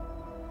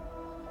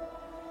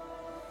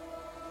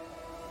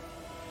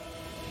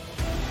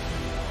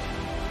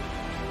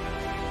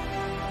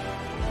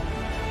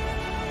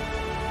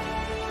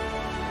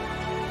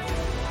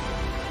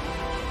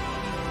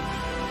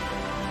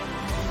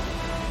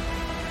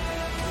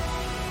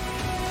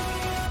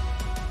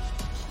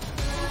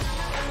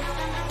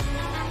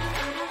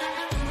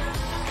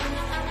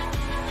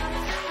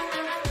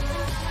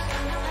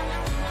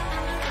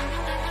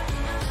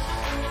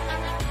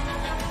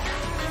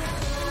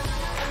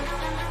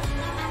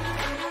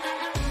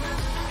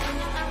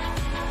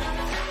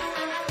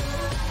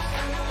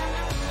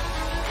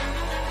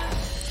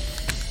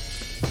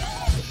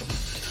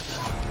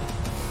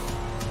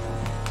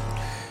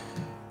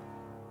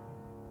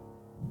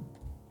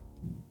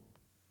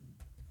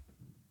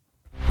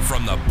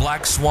from the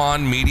Black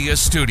Swan Media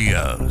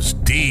Studios,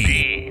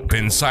 deep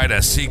inside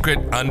a secret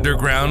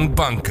underground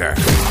bunker.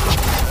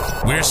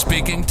 We're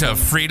speaking to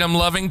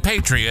freedom-loving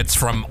patriots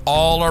from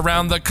all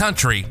around the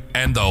country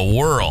and the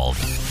world.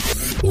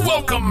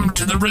 Welcome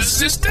to the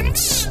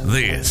Resistance.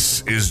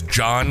 This is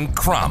John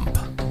Crump,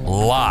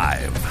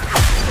 live.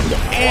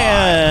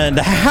 And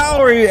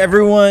how are you,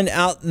 everyone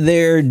out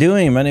there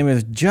doing? My name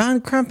is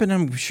John Crump, and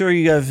I'm sure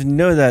you guys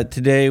know that.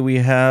 Today we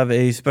have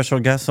a special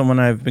guest, someone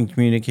I've been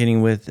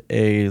communicating with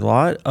a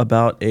lot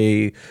about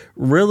a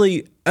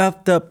really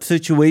effed up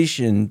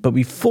situation. But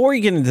before we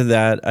get into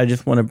that, I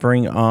just want to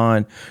bring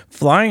on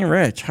Flying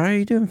Rich. How are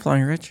you doing,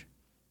 Flying Rich?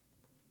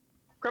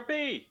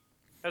 Crumpy!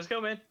 How's it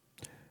going,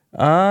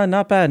 man?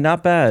 Not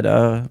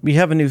bad. We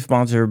have a new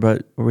sponsor,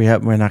 but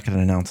we're not going to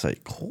announce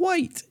it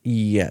quite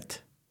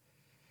yet.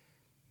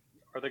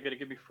 Are they going to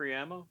give me free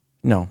ammo?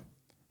 No.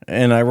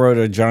 And I wrote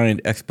a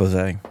giant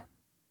expose.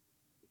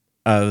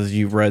 As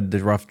you read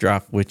the rough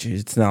draft, which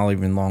it's not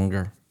even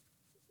longer.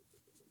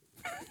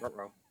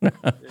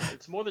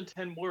 It's more than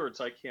 10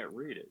 words. I can't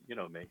read it. You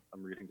know me.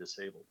 I'm reading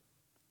disabled.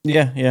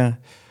 Yeah.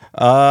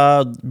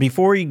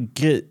 Before we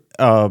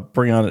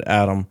bring on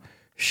Adam,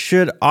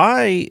 should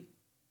I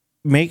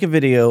make a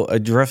video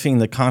addressing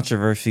the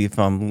controversy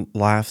from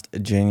last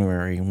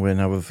January when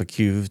I was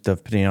accused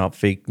of putting out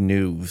fake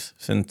news,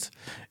 since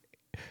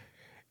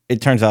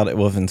it turns out it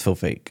wasn't so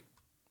fake?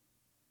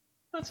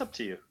 That's up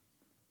to you.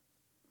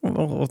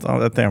 Well,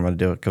 I think I'm going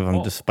to do it because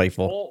I'm just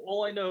spiteful.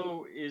 All I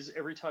know is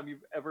every time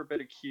you've ever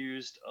been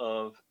accused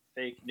of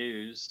fake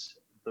news,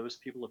 those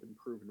people have been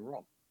proven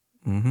wrong.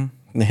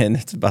 Mm-hmm. And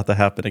it's about to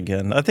happen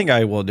again. I think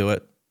I will do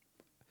it.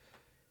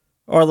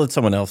 Or let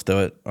someone else do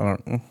it. I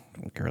don't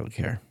really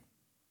care.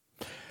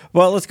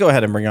 Well, let's go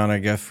ahead and bring on our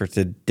guest for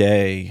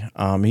today. He's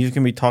going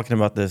to be talking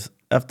about this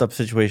effed up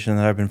situation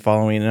that I've been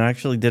following, and I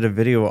actually did a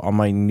video on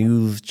my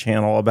news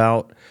channel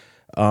about.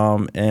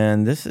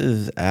 And this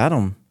is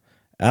Adam.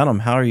 Adam,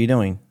 how are you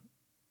doing?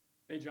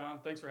 Hey, John.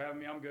 Thanks for having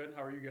me. I'm good.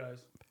 How are you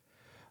guys?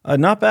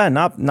 Not bad.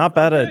 Not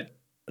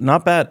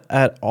bad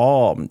at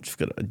all. I'm just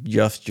gonna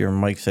adjust your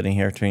mic setting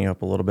here, turn you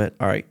up a little bit.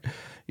 All right,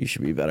 you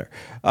should be better.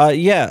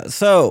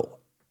 So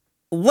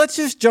let's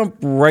just jump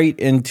right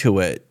into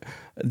it.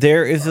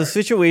 There is a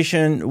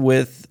situation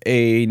with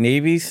a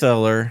Navy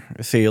sailor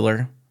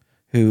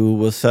who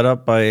was set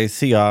up by a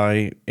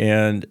CI,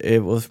 and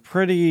it was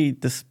pretty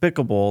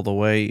despicable the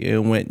way it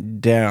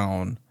went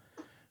down.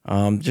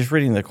 Just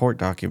reading the court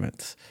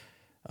documents.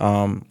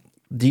 Let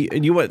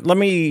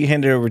me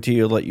hand it over to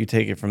you and let you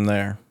take it from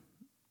there.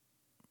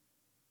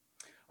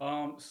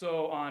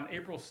 So on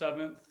April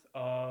 7th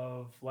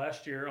of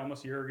last year,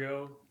 almost a year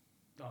ago,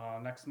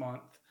 next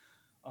month,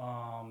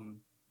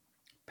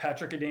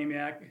 Patrick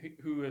Adamiak,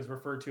 who is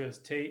referred to as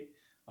Tate,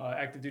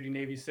 active duty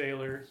Navy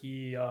sailor,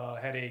 he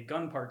had a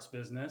gun parts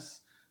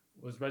business,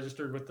 was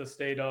registered with the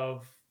state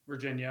of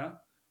Virginia,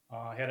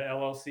 had an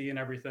LLC and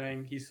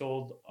everything. He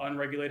sold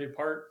unregulated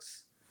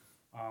parts.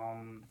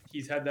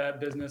 He's had that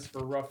business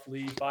for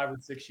roughly 5 or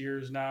 6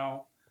 years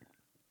now.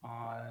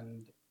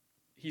 And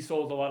he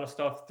sold a lot of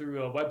stuff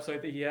through a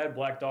website that he had,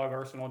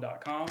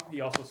 blackdogarsenal.com.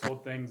 He also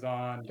sold things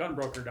on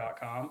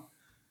gunbroker.com.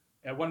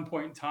 At one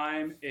point in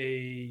time,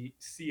 a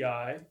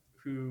CI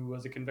who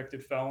was a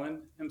convicted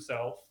felon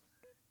himself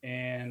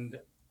and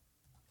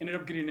ended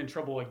up getting in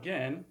trouble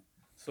again.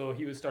 So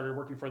he started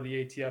working for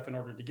the ATF in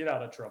order to get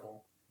out of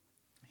trouble.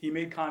 He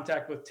made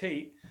contact with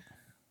Tate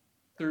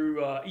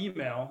through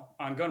email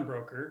on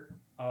Gunbroker.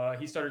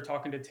 He started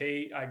talking to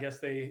Tate. I guess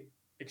they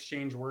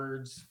exchanged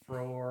words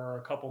for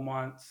a couple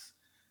months.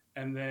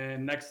 And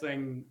then next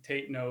thing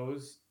Tate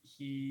knows,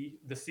 the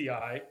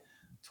CI,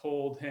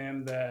 told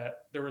him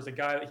that there was a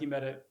guy that he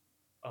met at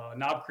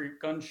Knob Creek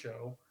Gun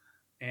Show,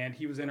 and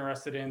he was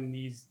interested in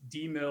these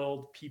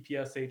demilled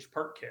PPSH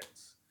part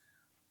kits.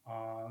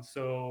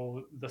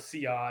 So the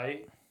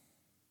CI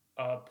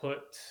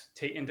put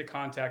Tate into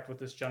contact with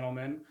this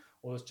gentleman.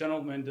 Well, this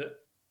gentleman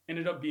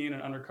ended up being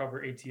an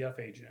undercover ATF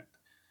agent.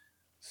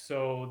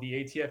 So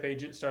the ATF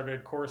agent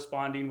started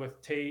corresponding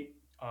with Tate.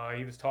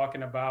 He was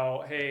talking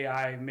about, hey,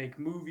 I make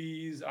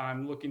movies.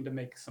 I'm looking to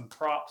make some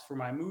props for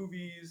my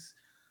movies.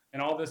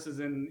 And all this is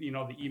in,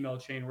 the email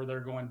chain where they're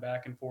going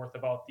back and forth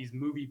about these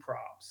movie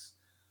props.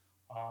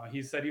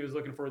 He said he was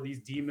looking for these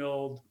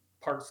demilled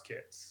parts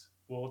kits.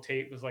 Well,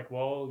 Tate was like,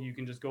 well, you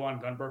can just go on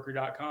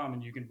gunbroker.com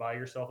and you can buy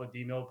yourself a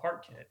demilled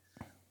part kit.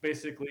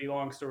 Basically,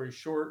 long story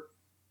short,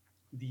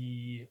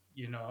 the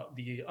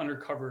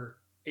undercover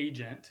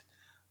agent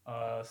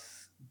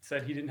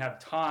said he didn't have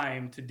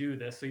time to do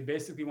this. So he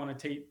basically wanted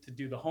Tate to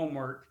do the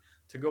homework,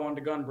 to go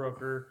onto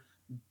Gunbroker,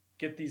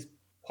 get these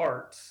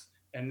parts,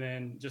 and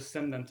then just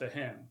send them to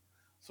him.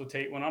 So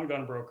Tate went on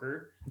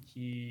Gunbroker.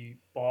 He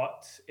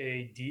bought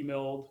a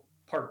demilled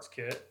parts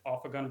kit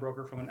off a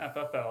Gunbroker from an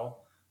FFL,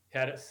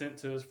 had it sent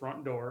to his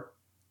front door.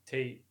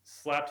 Tate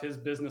slapped his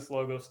business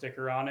logo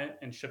sticker on it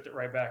and shipped it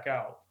right back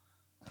out.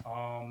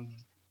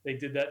 They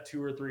did that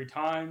 2 or 3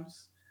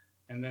 times.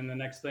 And then the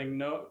next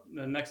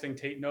thing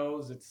Tate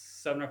knows, it's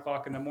 7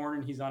 o'clock in the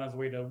morning. He's on his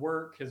way to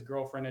work. His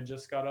girlfriend had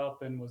just got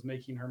up and was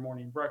making her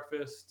morning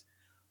breakfast.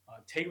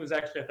 Tate was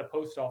actually at the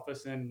post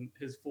office in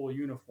his full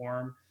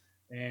uniform,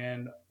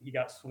 and he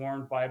got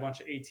swarmed by a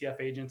bunch of ATF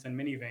agents in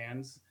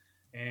minivans,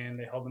 and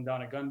they held him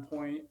down at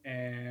gunpoint,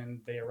 and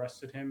they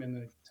arrested him, and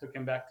they took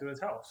him back to his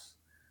house.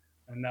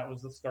 And that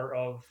was the start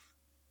of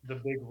the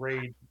big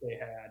raid they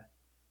had.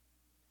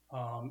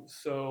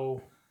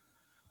 So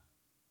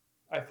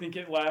I think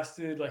it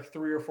lasted like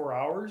 3 or 4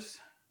 hours.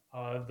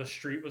 The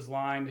street was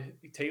lined.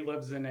 Tate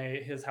lives in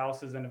his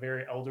house is in a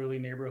very elderly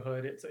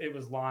neighborhood. It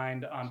was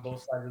lined on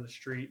both sides of the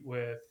street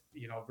with,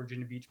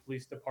 Virginia Beach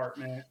Police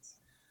Department,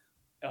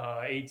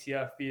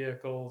 ATF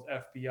vehicles,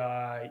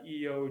 FBI,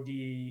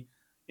 EOD,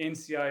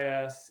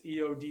 NCIS,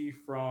 EOD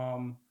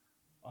from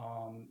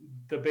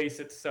the base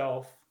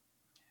itself.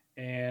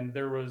 And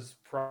there was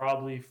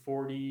probably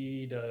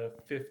 40 to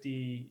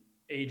 50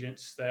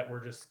 agents that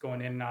were just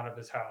going in and out of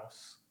his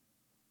house.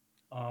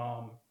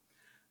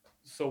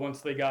 So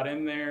once they got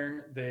in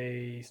there,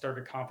 they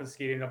started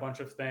confiscating a bunch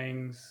of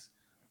things,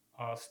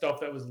 stuff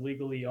that was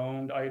legally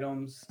owned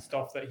items,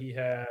 stuff that he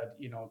had,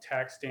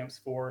 tax stamps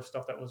for,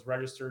 stuff that was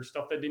registered,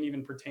 stuff that didn't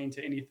even pertain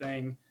to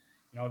anything,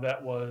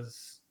 that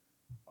was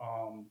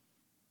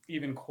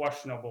even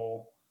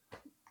questionable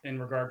in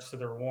regards to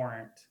their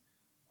warrant.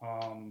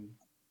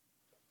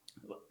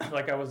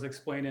 Like I was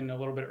explaining a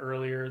little bit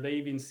earlier, they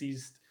even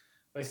seized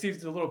a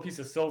little piece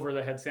of silver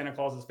that had Santa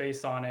Claus's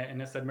face on it,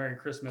 and it said Merry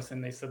Christmas,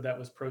 and they said that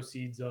was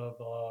proceeds of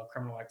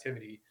criminal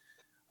activity.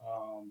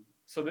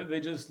 So they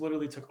just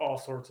literally took all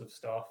sorts of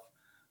stuff.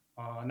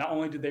 Not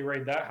only did they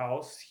raid that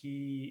house,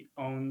 he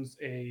owns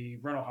a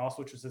rental house,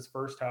 which was his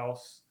first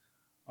house,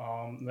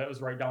 that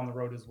was right down the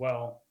road as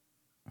well,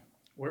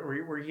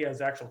 where he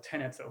has actual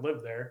tenants that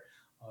live there.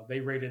 They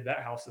raided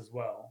that house as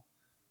well.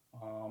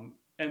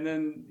 And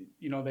then,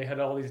 they had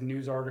all these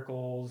news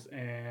articles,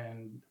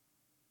 and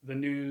the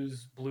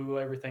news blew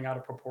everything out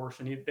of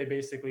proportion. They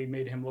basically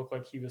made him look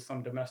like he was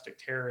some domestic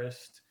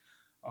terrorist.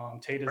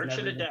 Tate is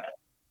Merchant of Death.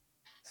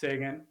 Say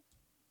again?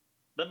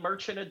 The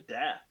Merchant of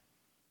Death.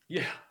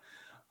 Yeah.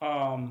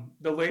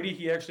 The lady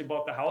he actually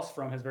bought the house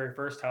from, his very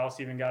first house,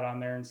 even got on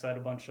there and said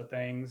a bunch of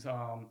things.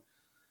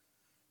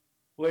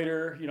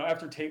 Later,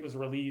 after Tate was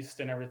released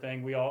and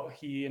everything,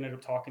 he ended up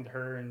talking to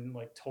her and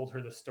told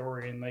her the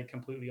story, and they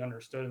completely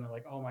understood. And they're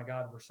like, "Oh my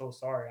God, we're so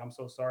sorry. I'm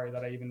so sorry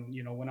that I even,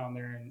 went on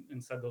there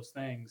and said those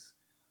things."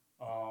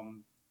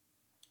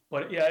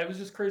 But yeah, it was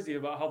just crazy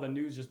about how the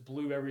news just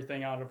blew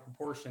everything out of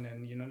proportion.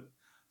 And,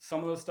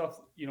 some of the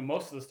stuff,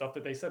 most of the stuff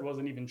that they said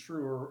wasn't even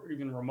true or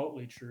even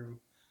remotely true.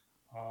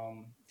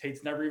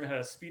 Tate's never even had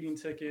a speeding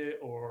ticket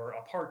or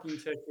a parking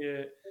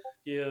ticket.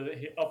 He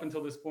up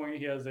until this point,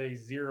 he has a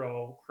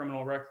 0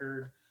 criminal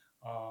record.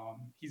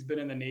 He's been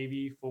in the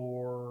Navy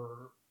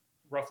for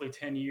roughly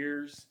 10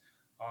 years.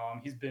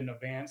 He's been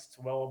advanced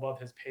well above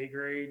his pay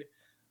grade.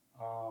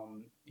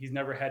 He's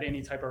never had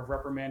any type of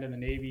reprimand in the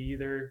Navy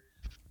either.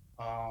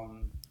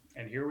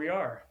 And here we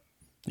are.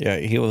 Yeah,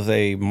 he was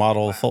a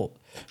model soldier.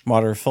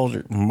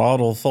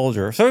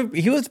 So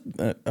he was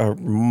a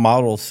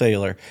model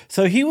sailor.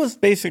 So he was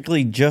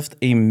basically just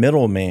a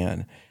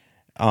middleman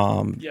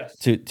Yes.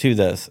 to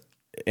this.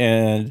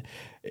 And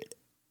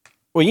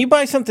when you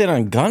buy something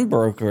on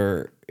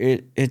Gunbroker,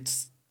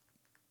 it's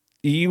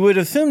you would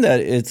assume that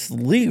it's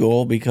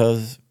legal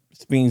because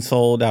it's being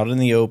sold out in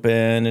the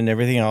open and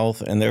everything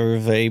else, and there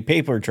was a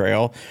paper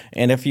trail.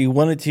 And if you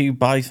wanted to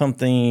buy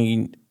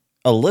something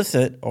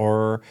illicit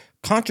or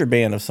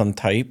contraband of some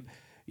type,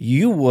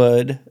 you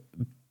would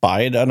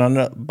buy it on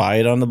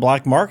the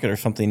black market or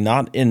something,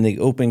 not in the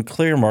open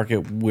clear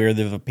market where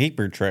there's a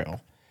paper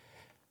trail.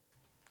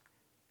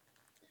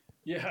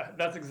 Yeah,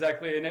 that's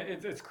exactly, and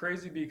it's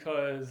crazy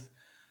because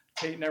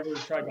Tate never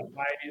tried to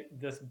hide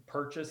this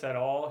purchase at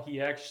all. He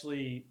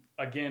actually,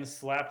 again,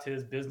 slapped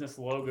his business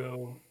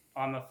logo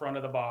on the front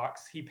of the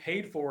box. He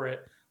paid for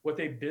it with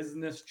a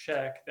business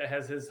check that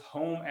has his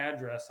home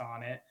address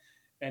on it,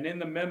 and in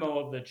the memo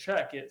of the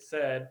check, it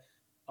said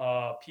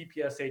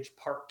PPSH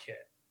Park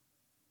Kit,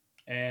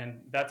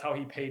 and that's how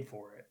he paid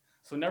for it.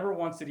 So never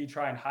once did he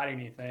try and hide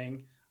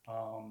anything.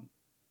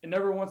 And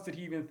never once did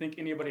he even think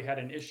anybody had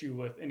an issue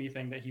with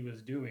anything that he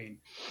was doing.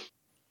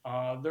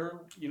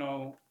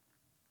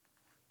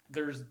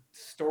 There's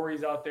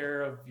stories out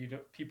there of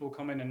people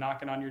coming and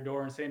knocking on your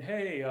door and saying,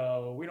 "Hey,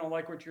 we don't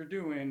like what you're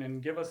doing,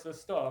 and give us this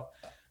stuff."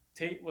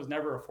 Tate was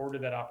never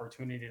afforded that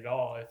opportunity at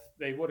all. If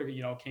they would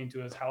have, came to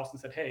his house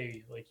and said,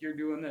 "Hey, you're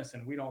doing this,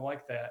 and we don't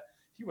like that,"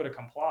 he would have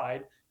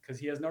complied because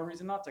he has no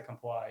reason not to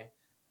comply.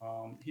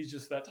 He's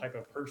just that type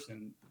of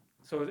person.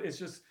 So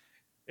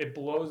it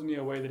blows me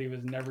away that he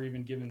was never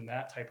even given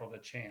that type of a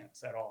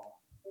chance at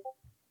all.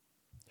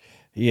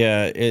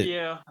 Yeah,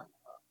 Yeah.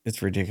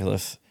 it's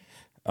ridiculous.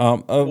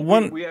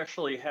 We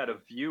actually had a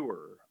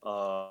viewer.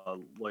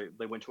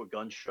 They went to a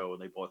gun show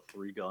and they bought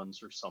 3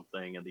 guns or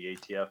something, and the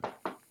ATF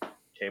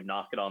came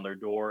knocking on their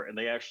door, and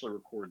they actually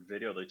recorded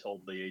video. They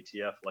told the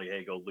ATF,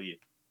 "Hey, go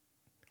leave."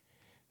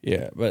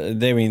 Yeah, but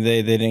they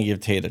didn't give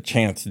Tate a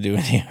chance to do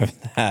any of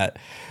that.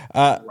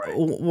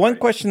 One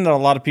question that a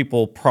lot of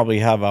people probably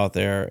have out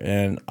there,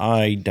 and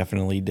I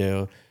definitely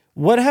do: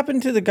 what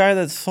happened to the guy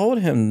that sold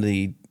him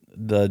the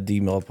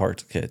D-mill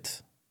parts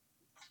kits?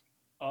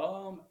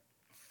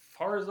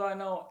 Far as I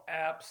know,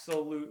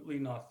 absolutely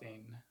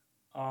nothing.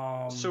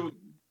 So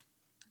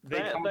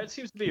that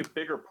seems to be a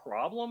bigger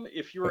problem.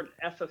 If you're an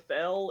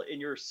FFL and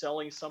you're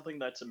selling something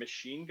that's a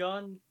machine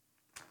gun.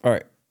 All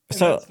right.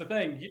 So that's the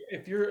thing.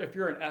 If you're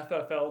an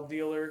FFL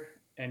dealer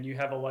and you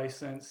have a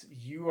license,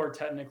 you are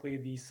technically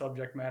the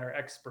subject matter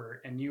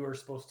expert, and you are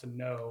supposed to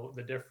know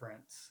the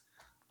difference,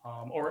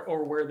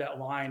 or where that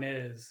line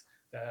is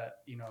that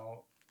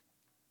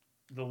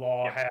the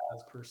law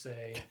has per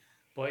se.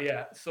 But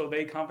yeah, so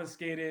they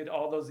confiscated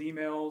all those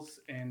emails,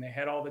 and they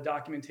had all the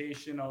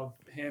documentation of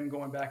him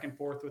going back and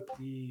forth with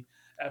the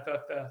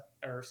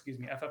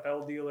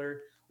FFL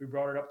dealer. We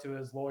brought it up to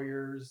his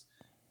lawyers,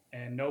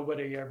 and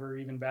nobody ever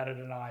even batted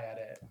an eye at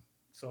it.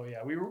 So yeah,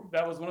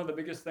 that was one of the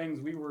biggest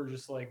things we were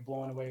just like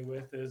blown away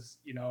with is,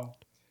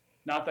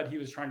 not that he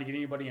was trying to get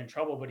anybody in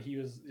trouble, but he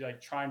was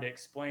like trying to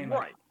explain,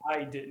 like,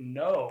 I didn't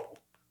know.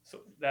 So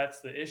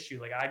that's the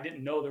issue. Like, I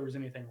didn't know there was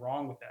anything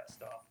wrong with that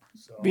stuff.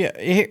 So yeah,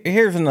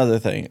 here's another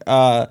thing.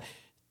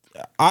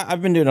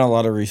 I've been doing a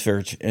lot of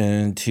research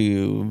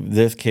into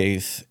this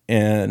case,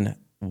 and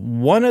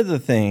one of the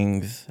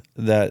things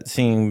that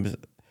seems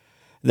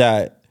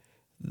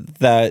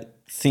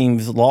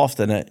lost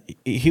in it,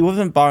 he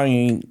wasn't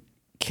buying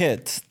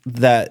kits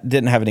that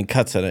didn't have any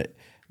cuts in it.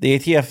 The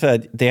ATF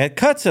said they had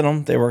cuts in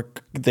them. They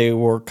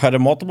were cut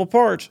in multiple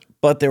parts,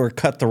 but they were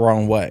cut the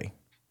wrong way.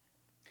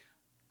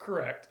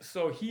 Correct.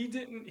 So he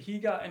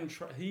got in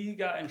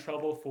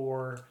trouble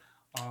for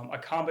a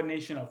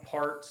combination of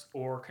parts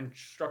or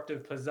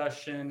constructive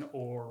possession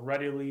or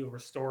readily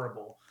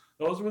restorable.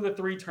 Those were the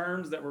three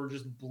terms that were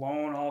just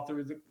blown all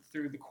through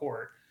the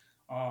court.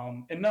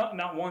 And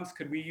not once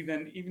could we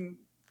even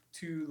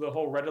to the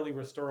whole readily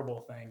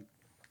restorable thing.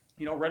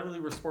 Readily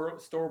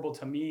restorable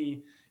to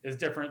me is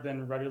different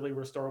than readily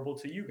restorable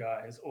to you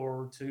guys,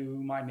 or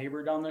to my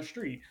neighbor down the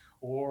street,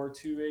 or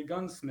to a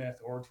gunsmith,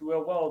 or to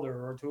a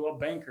welder, or to a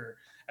banker.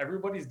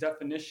 Everybody's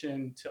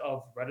definition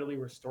of readily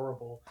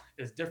restorable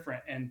is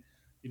different. And,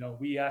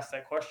 we asked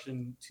that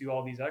question to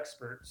all these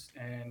experts,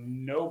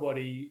 and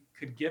nobody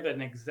could give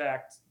an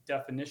exact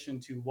definition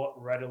to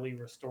what readily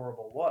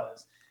restorable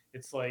was.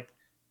 It's like,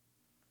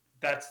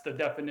 that's the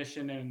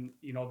definition in,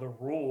 the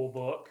rule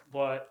book,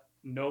 but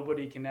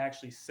nobody can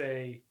actually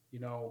say,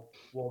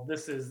 well,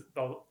 this is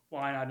the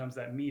line items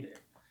that meet it.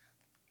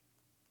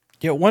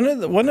 Yeah, one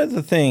of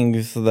the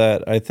things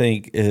that I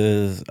think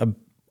is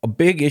a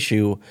big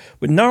issue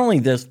with not only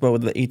this, but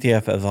with the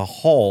ATF as a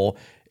whole,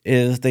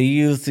 is they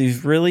use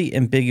these really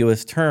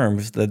ambiguous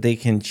terms that they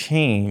can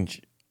change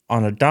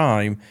on a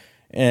dime.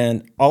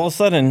 And all of a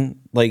sudden,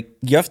 like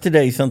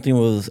yesterday, something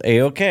was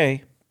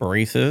A-OK,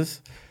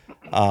 braces,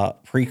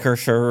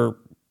 precursor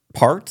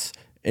parts,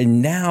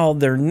 and now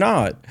they're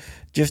not.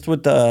 Just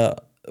with the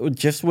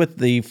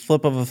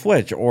flip of a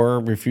switch,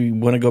 or if you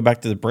want to go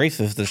back to the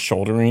braces, the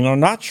shouldering or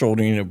not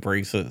shouldering of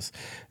braces,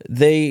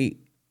 they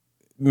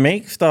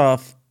make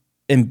stuff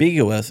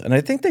ambiguous, and I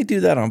think they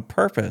do that on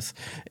purpose.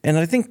 And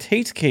I think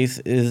Tate's case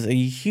is a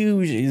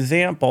huge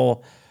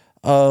example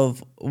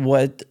of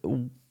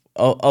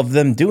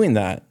them doing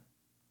that.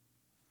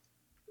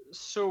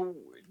 So,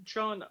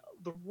 John,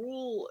 the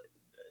rule.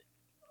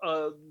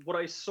 What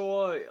I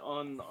saw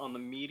on the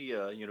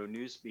media,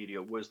 news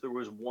media, was there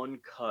was one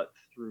cut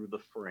through the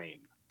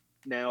frame.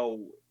 Now,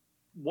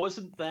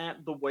 wasn't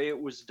that the way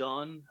it was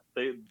done?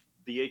 The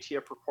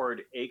ATF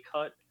required a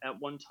cut at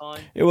one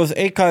time. It was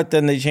a cut,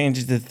 then they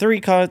changed it to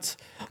 3 cuts.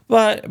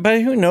 But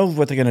who knows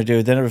what they're gonna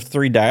do? Then it was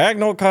 3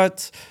 diagonal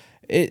cuts.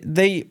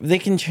 They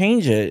can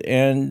change it,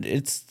 and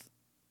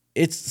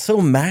it's so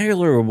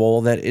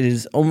malleable that it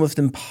is almost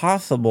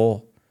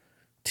impossible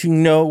to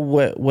know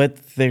what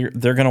they're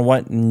going to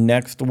want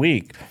next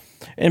week.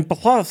 And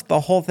plus, the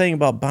whole thing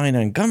about buying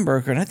on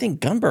Gunbroker, and I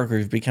think Gunbroker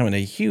is becoming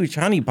a huge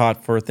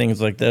honeypot for things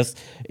like this.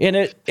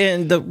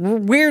 And the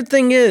weird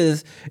thing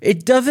is,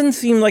 it doesn't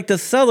seem like the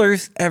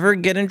sellers ever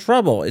get in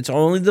trouble. It's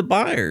only the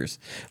buyers,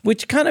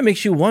 which kind of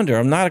makes you wonder.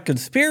 I'm not a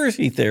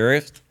conspiracy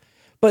theorist,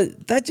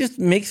 but that just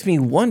makes me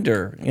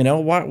wonder,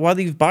 why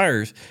these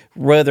buyers,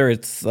 whether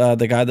it's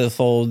the guy that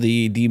sold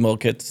the D-mill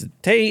kits to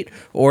Tate,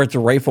 or it's a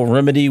Rifle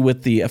Remedy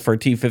with the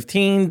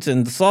FRT-15s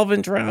and the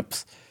solvent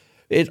traps,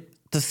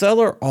 the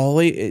seller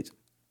always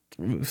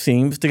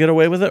seems to get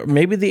away with it. Or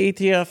maybe the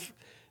ATF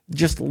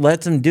just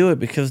lets them do it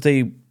because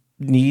they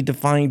need to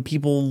find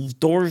people's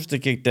doors to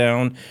kick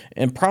down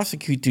and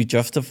prosecute to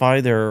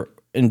justify their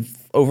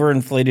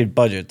overinflated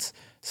budgets.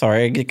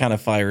 Sorry, I get kind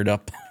of fired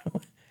up.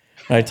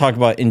 I talk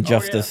about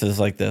injustices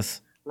like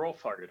this. We're all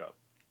fired up.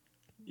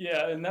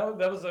 Yeah, and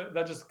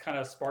that just kind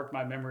of sparked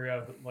my memory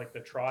of like the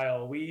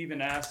trial. We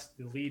even asked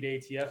the lead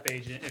ATF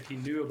agent if he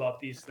knew about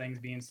these things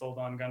being sold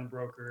on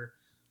Gunbroker,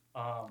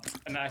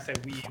 and I say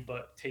we,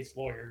 but Tate's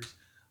lawyers.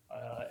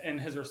 And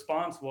his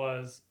response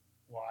was,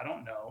 "Well, I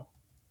don't know."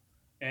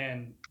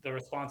 And the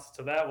response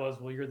to that was,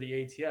 well, you're the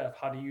ATF.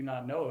 How do you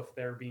not know if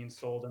they're being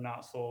sold or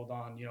not sold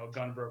on,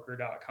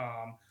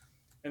 gunbroker.com?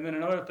 And then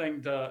another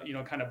thing to,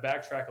 kind of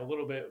backtrack a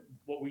little bit,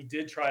 what we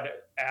did try to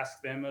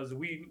ask them is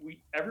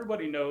we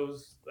everybody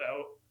knows that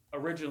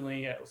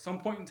originally at some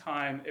point in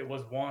time it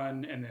was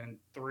 1 and then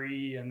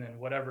 3 and then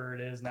whatever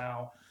it is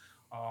now.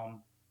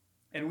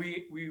 And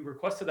we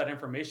requested that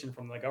information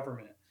from the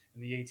government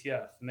and the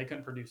ATF, and they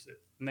couldn't produce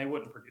it, and they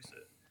wouldn't produce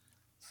it.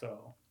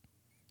 So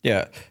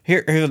Yeah.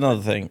 Here's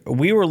another thing.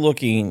 We were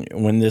looking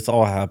when this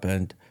all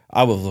happened.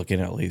 I was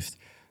looking at least,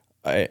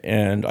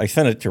 and I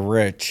sent it to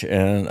Rich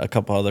and a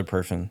couple other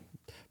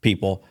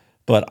people.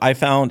 But I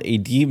found a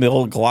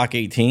D-mill Glock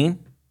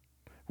 18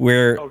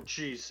 where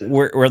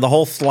where the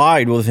whole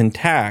slide was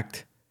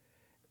intact,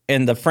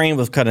 and the frame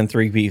was cut in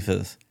 3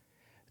 pieces.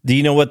 Do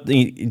you know what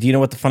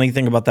the funny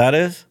thing about that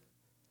is?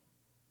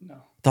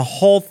 no. The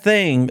whole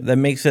thing that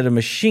makes it a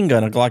machine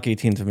gun, a Glock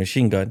 18 is a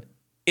machine gun,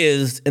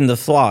 is in the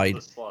slide.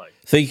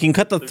 So you can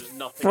cut the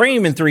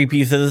frame in 3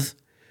 pieces,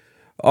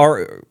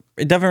 or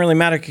it doesn't really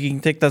matter. You can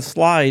take that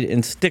slide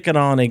and stick it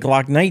on a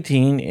Glock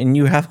 19, and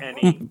you have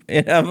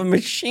a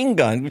machine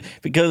gun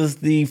because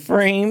the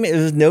frame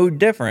is no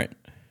different.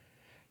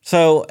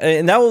 So,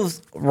 and that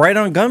was right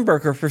on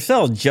Gunbroker for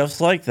sale,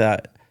 just like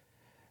that.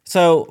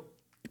 So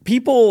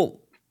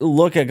people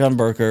look at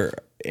Gunbroker,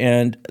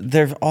 and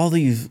there's all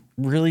these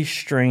really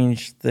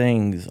strange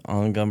things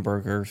on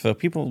Gunbroker. So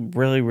people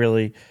really,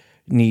 really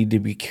need to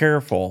be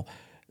careful.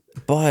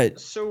 But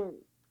so,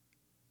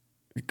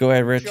 go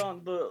ahead, Rich.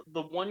 John,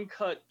 the 1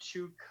 cut,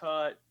 2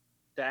 cut,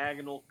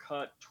 diagonal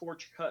cut,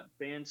 torch cut,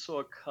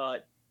 bandsaw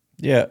cut.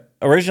 Yeah,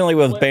 originally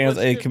with bands,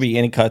 it could be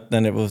any cut.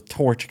 Then it was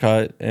torch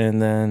cut,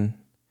 and then.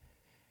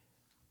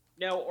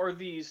 Now, are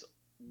these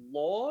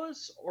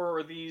laws or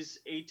are these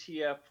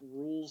ATF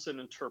rules and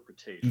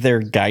interpretations?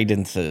 They're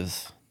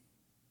guidances.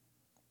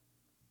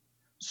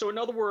 So, in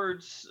other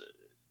words,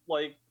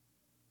 like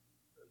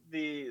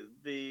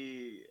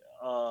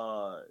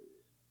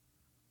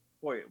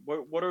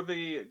what are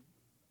the?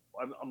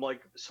 I'm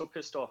like so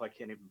pissed off I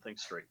can't even think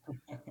straight.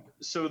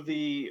 So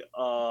the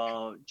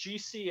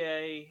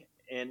GCA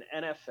and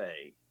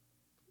NFA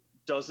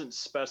doesn't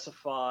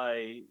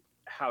specify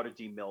how to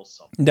demill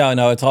something.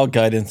 No, it's all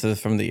guidances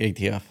from the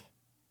ATF.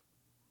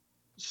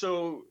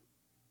 So,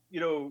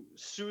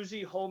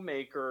 Susie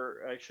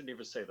Homemaker, I shouldn't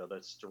even say that,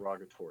 that's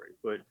derogatory,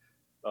 but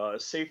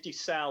Safety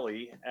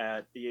Sally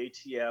at the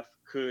ATF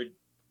could,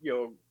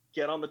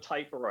 get on the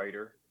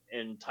typewriter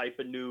and type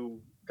a new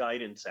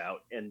guidance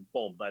out, and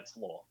boom, that's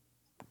law.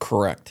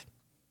 Correct.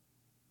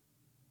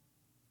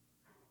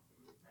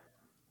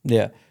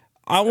 Yeah.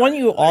 I want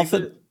you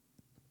also...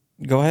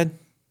 Go ahead.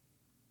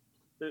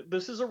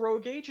 This is a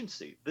rogue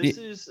agency. This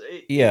is...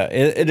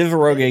 it is a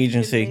rogue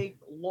agency. Make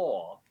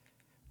law.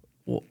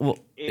 Well,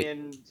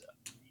 and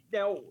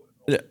now,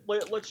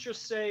 let's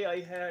just say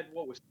I had,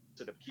 what was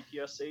it, a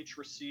PPSH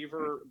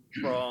receiver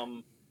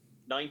from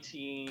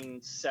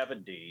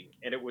 1970,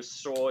 and it was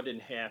sawed in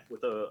half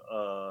with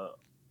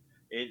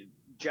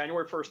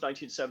January 1st,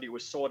 1970, it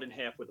was sawed in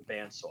half with a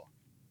bandsaw.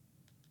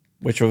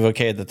 Which was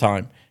okay at the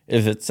time,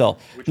 is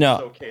itself. Which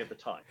was okay at the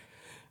time.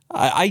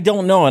 I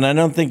don't know, and I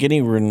don't think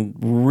anyone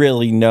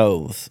really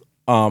knows.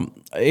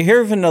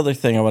 Here's another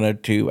thing I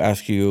wanted to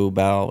ask you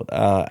about,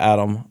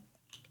 Adam.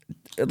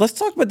 Let's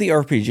talk about the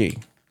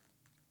RPG.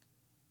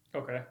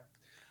 Okay.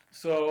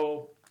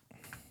 So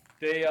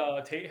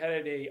Tate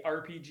had a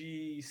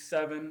RPG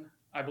 7,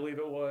 I believe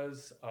it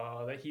was,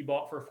 that he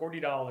bought for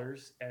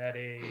 $40 at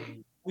a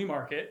flea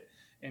market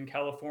in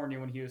California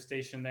when he was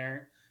stationed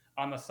there.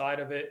 On the side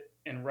of it,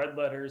 in red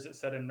letters, it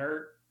said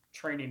inert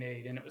training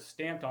aid, and it was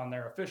stamped on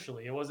there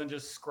officially. It wasn't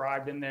just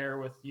scribed in there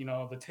with,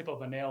 the tip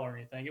of a nail or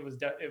anything. It was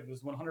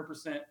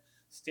 100%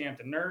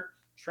 stamped inert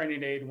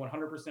training aid,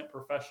 100%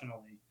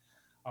 professionally.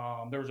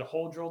 There was a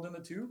hole drilled in the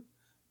tube,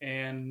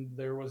 and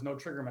there was no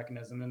trigger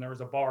mechanism, and there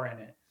was a bar in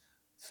it.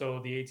 So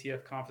the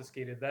ATF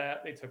confiscated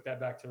that. They took that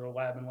back to their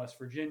lab in West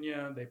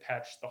Virginia. They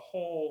patched the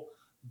hole.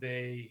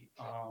 They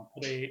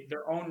put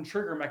their own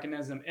trigger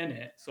mechanism in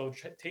it. So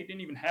Tate didn't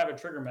even have a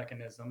trigger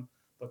mechanism,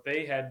 but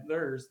they had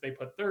theirs. They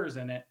put theirs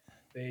in it.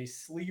 They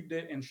sleeved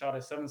it and shot a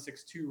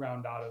 7.62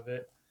 round out of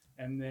it.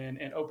 And then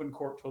in open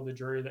court told the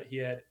jury that he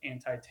had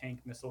anti-tank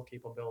missile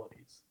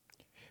capabilities.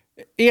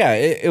 Yeah,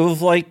 it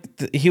was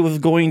like he was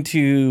going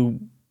to...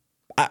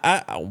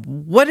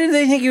 what did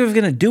they think he was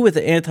going to do with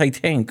the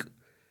anti-tank?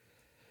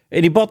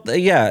 And he bought...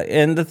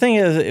 and the thing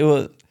is,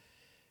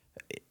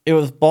 it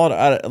was bought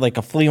at like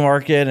a flea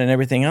market and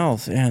everything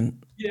else.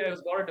 And yeah, it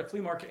was bought at a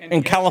flea market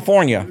in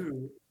California.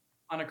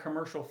 On a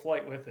commercial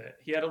flight with it.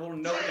 He had a little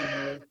note in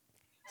there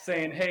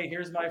saying, hey,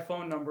 here's my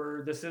phone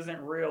number. This isn't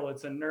real.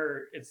 It's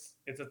inert. It's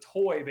a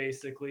toy,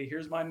 basically.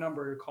 Here's my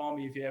number. Call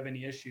me if you have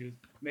any issues.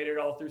 Made it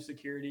all through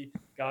security.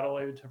 Got all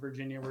the way to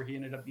Virginia, where he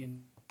ended up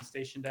being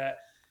stationed at.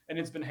 And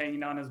it's been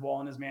hanging on his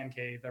wall in his man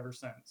cave ever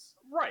since.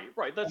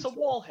 Right. That's a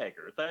wall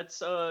hanger.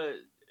 That's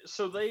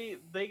so they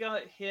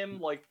got him,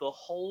 like, the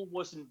hole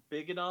wasn't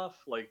big enough.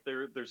 Like,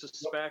 there's a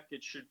spec.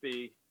 It should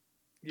be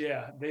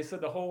Yeah, they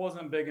said the hole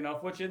wasn't big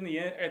enough, which in the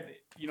end,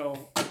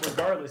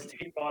 regardless,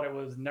 Tate thought it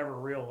was never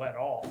real at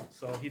all.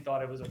 So he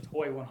thought it was a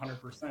toy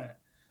 100%,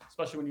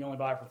 especially when you only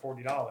buy it for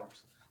 $40.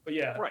 But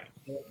yeah, Right.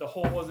 the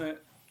hole wasn't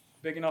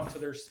big enough to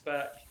their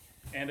spec.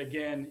 And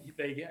again,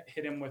 they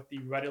hit him with the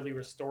readily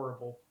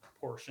restorable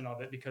portion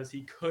of it because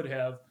he could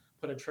have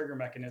put a trigger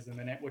mechanism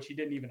in it, which he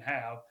didn't even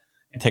have.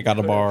 And Take out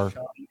a could have bar.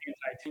 shot an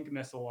anti-tank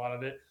missile out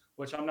of it,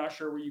 which I'm not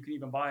sure where you can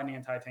even buy an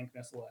anti-tank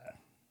missile at,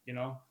 you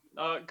know?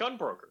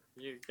 Gunbroker.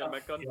 You got him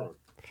at Gunbroker.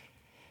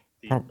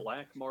 Yeah. The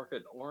black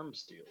market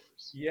arms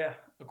dealers. Yeah,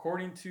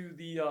 according to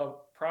the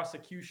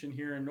prosecution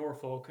here in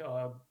Norfolk,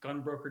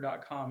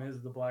 gunbroker.com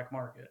is the black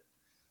market.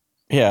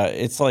 Yeah,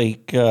 it's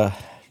like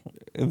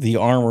the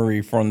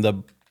armory from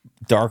the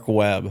dark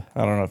web.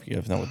 I don't know if you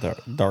guys know what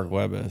dark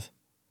web is.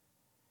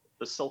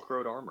 The Silk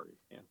Road Armory.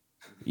 Yeah.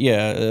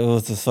 Yeah, it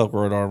was the Silk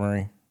Road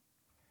Armory.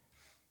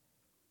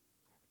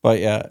 But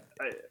yeah,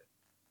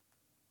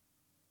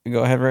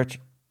 go ahead, Rich.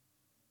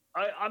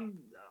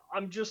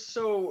 I'm just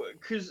so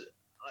because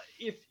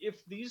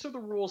if these are the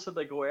rules that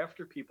they go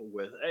after people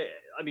with,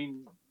 I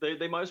mean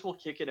they might as well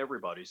kick in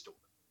everybody's door.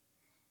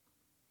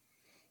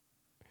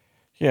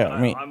 Yeah,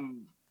 I mean,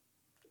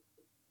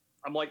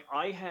 I'm like,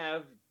 I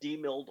have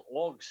demilled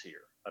augs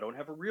here. I don't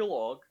have a real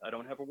aug. I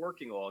don't have a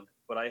working aug,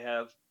 but I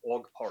have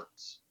aug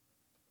parts.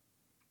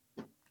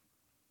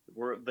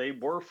 They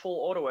were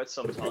full auto at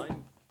some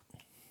time.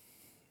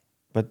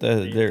 But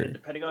they're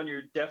depending on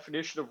your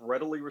definition of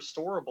readily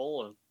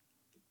restorable.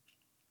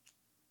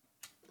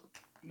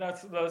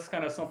 That's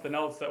kind of something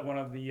else that one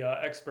of the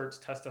experts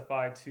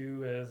testified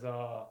to is,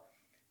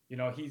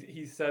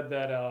 he said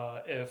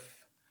that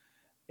if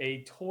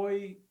a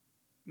toy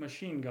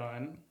machine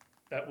gun,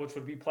 which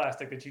would be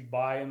plastic that you'd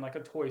buy in like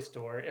a toy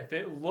store, if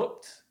it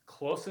looked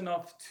close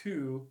enough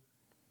to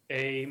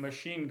a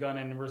machine gun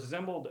and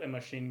resembled a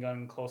machine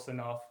gun close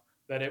enough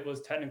that it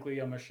was technically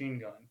a machine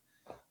gun.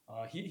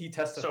 He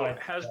testified.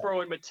 So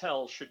Hasbro and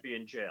Mattel should be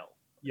in jail.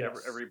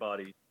 Yes.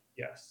 Everybody.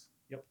 Yes.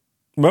 Yep.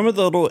 Remember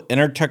the little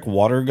Intertech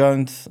water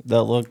guns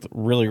that looked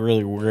really,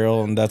 really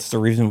real, and that's the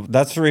reason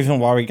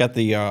why we got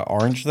the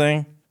orange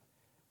thing.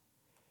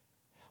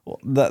 Well,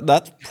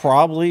 that's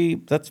probably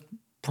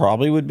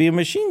would be a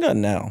machine gun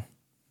now.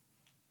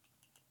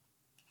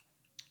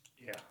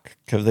 Yeah.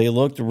 Because they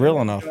looked real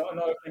enough.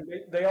 Another thing,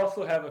 they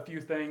also have a few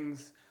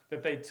things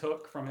that they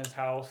took from his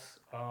house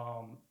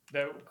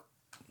that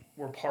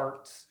were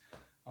parts.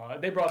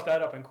 They brought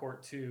that up in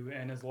court too,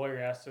 and his lawyer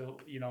asked to,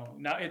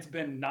 now it's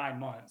been 9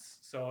 months.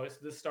 So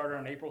this started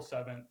on April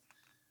 7th.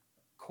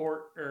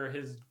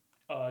 His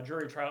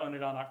jury trial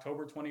ended on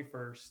October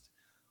 21st.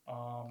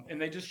 And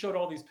they just showed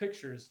all these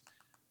pictures.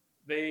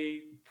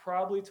 They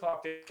probably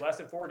it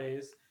lasted 4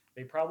 days.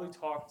 They probably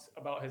talked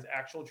about his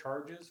actual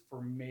charges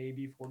for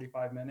maybe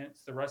 45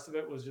 minutes. The rest of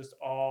it was just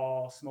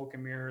all smoke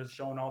and mirrors,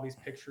 showing all these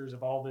pictures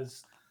of all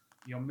this,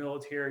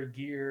 military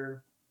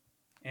gear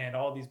and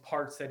all these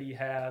parts that he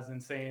has,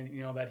 and saying,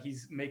 that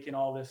he's making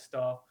all this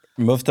stuff.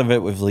 Most of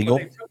it was legal.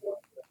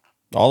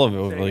 All of it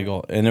was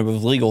legal, and it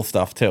was legal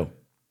stuff too.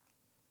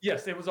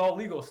 Yes, it was all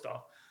legal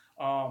stuff.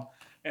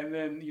 And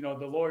then,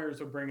 the lawyers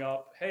would bring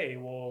up, hey,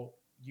 well,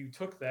 you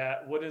took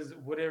that. What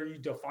are you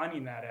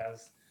defining that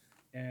as?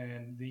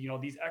 And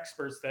these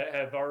experts that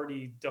have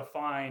already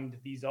defined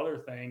these other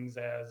things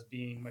as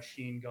being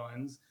machine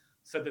guns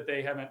said that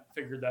they haven't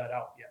figured that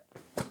out yet.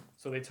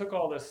 So they took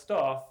all this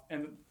stuff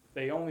and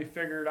they only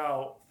figured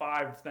out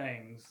 5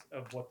 things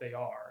of what they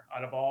are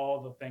out of all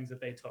the things that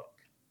they took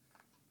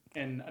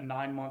in a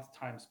 9-month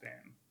time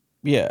span.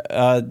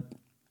 Yeah.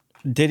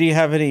 Did he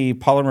have any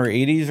polymer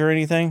 80s or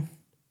anything?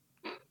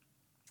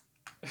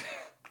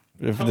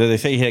 Did they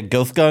say he had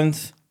ghost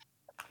guns?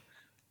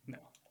 No.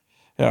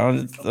 Yeah,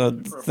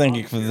 I'm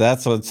thinking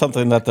that's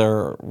something that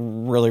they're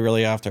really,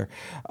 really after.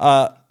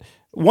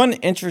 One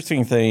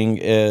interesting thing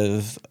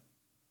is,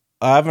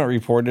 I haven't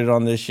reported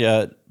on this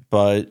yet,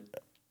 but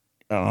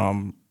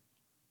I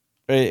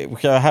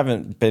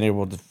haven't been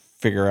able to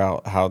figure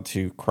out how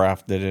to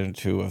craft it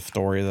into a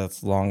story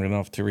that's long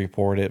enough to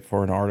report it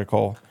for an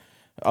article,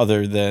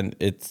 other than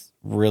it's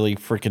really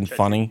freaking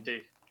funny.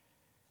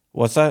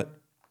 What's that?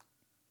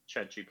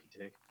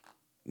 ChatGPT.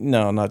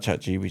 No, not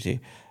ChatGPT.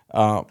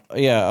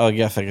 Yeah, I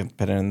guess I can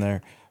put it in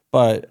there.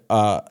 But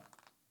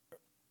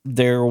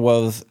there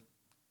was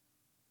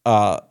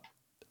a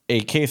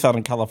case out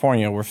in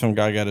California where some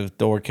guy got his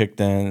door kicked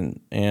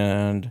in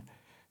and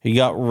he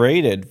got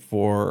raided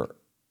for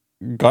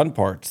gun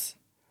parts.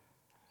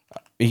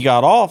 He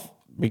got off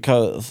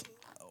because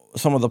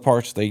some of the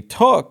parts they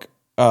took,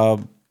 I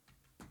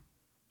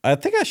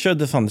think I showed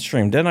this on the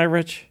stream, didn't I,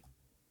 Rich?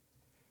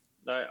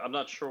 I'm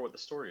not sure what the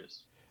story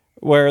is.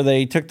 Where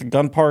they took the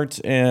gun parts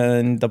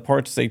and the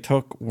parts they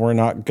took were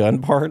not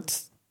gun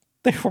parts.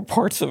 They were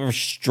parts of a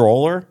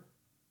stroller.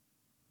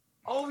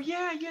 Oh,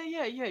 yeah.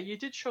 You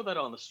did show that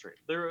on the stream.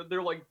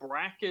 They're like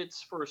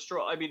brackets for a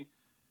stroller. I mean,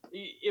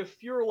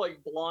 if you're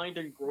like blind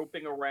and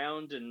groping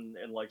around and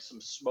like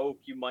some smoke,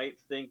 you might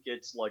think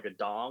it's like a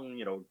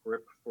dong,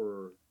 grip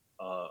for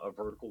a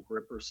vertical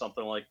grip or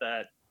something like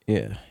that.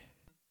 Yeah.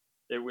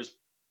 It was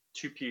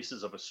 2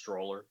 pieces of a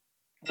stroller.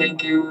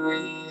 Thank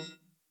you.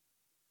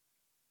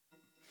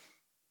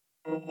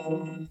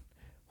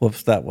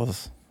 Whoops, that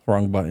was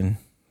wrong button.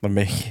 Let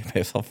me give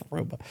myself a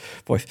robot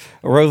voice.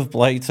 Rose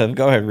Blight said,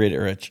 "Go ahead, read it,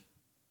 Rich."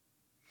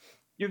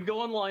 You can go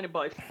online and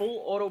buy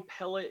full auto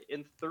pellet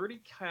and 30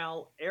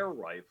 cal air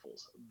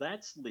rifles.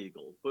 That's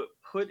legal, but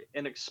put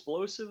an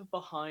explosive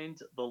behind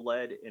the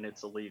lead and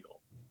it's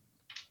illegal.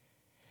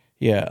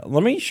 Yeah,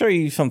 let me show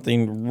you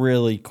something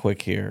really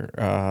quick here,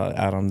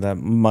 Adam, that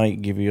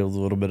might give you a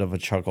little bit of a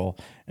chuckle.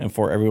 And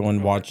for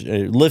everyone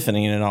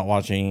listening and not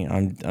watching,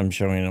 I'm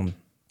showing them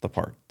the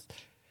parts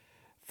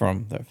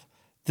from this.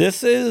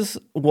 This is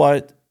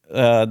what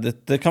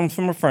that comes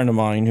from a friend of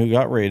mine who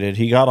got raided.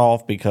 He got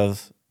off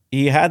because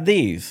he had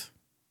these.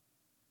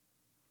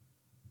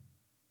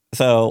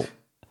 So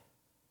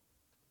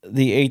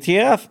the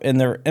ATF, in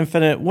their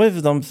infinite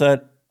wisdom,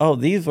 said, "Oh,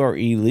 these are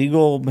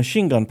illegal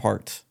machine gun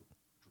parts."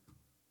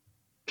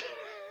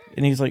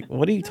 And he's like,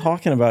 "What are you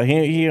talking about?"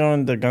 He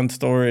owned a gun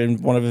store, and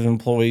one of his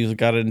employees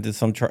got into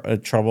some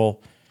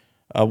trouble,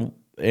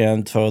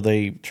 and so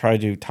they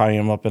tried to tie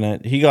him up in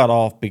it. He got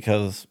off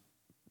because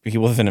he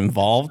wasn't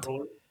involved.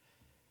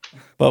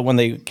 But when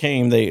they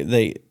came,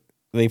 they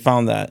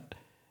found that,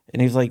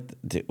 and he's like,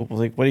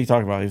 "What are you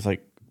talking about?" He's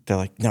like, "They're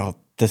like, no,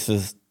 this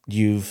is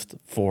used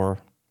for."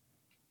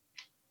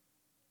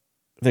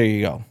 There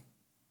you go.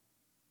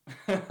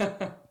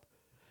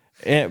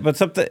 But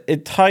something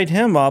it tied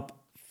him up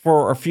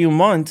for a few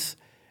months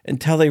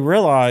until they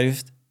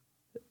realized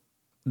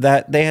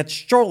that they had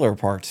stroller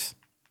parts.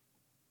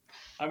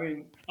 I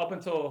mean, up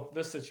until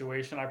this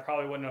situation, I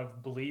probably wouldn't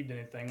have believed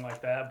anything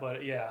like that.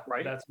 But yeah,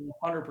 Right? That's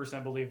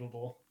 100%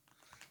 believable.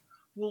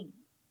 Well,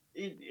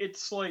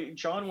 it's like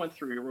John went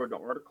through, he wrote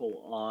an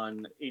article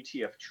on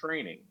ATF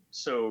training.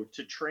 So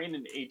to train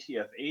an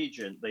ATF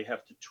agent, they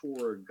have to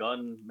tour a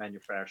gun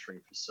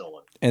manufacturing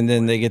facility. And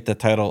then they get the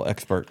title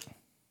expert.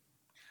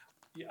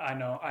 Yeah, I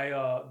know.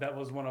 That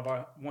was one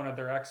of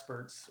their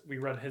experts. We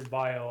read his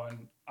bio,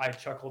 and I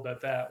chuckled at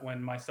that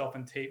when myself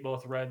and Tate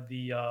both read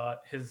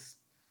his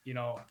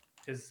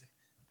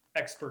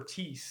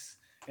expertise.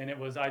 And it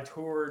was, I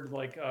toured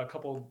like a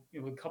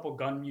couple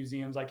gun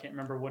museums. I can't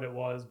remember what it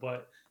was,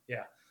 but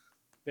yeah,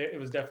 it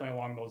was definitely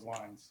along those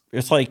lines.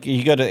 It's like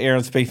you go to the Air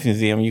and Space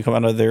Museum, you come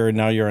out of there, and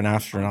now you're an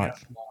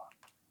astronaut.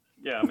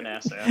 Yeah, I'm an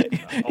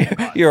NASA.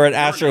 Oh, you're an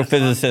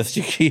astrophysicist.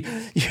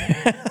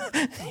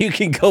 You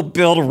can go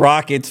build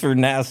rockets for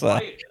NASA.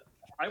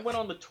 I went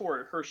on the tour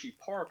at Hershey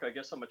Park. I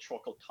guess I'm a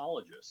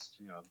chocolatologist.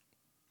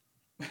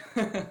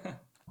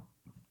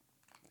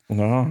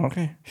 No,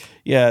 okay.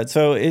 Yeah,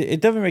 so it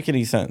doesn't make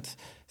any sense.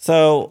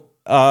 So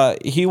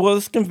he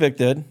was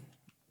convicted.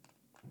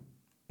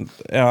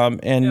 Now,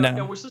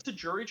 was this a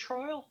jury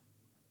trial?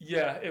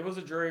 Yeah, it was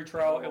a jury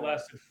trial. It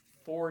lasted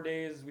 4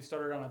 days. We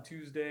started on a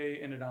Tuesday,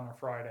 ended on a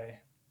Friday.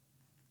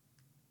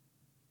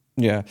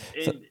 Yeah.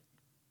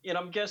 And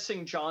I'm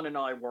guessing John and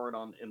I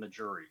weren't in the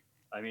jury.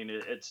 I mean,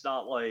 it's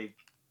not like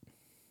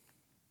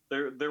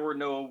there were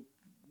no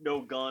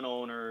gun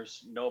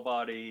owners,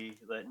 nobody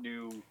that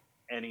knew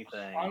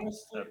anything.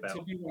 Honestly,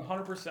 to be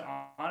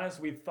 100% honest,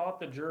 we thought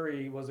the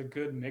jury was a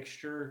good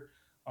mixture.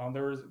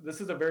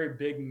 This is a very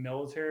big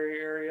military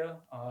area.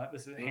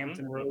 This is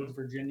Hampton Roads,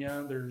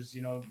 Virginia. There's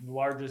the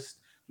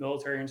largest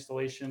military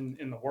installation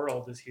in the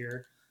world is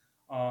here.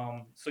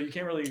 So you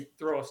can't really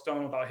throw a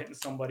stone without hitting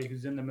somebody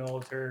who's in the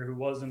military, who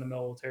was in the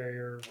military,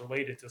 or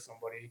related to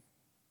somebody.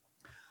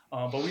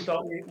 But we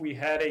thought we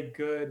had a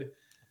good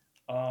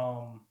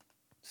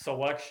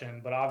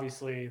selection, but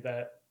obviously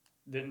that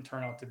didn't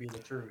turn out to be the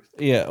truth.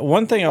 Yeah,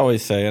 one thing I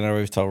always say, and I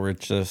always tell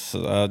Rich this,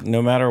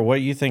 no matter what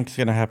you think is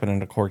going to happen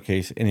in a court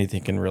case,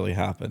 anything can really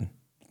happen.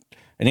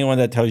 Anyone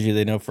that tells you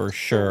they know for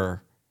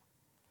sure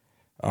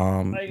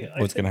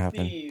what's going to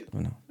happen.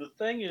 The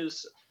thing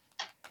is,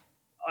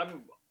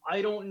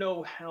 I don't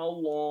know how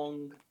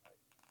long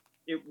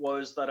it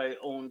was that I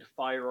owned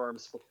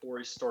firearms before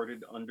I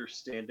started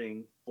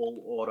understanding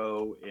full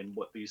auto and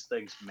what these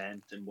things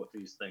meant and what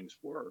these things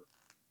were.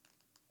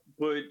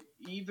 But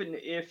even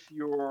if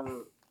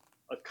you're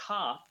a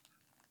cop,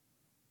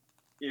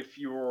 if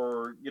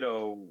you're,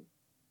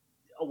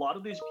 a lot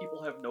of these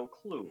people have no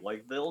clue.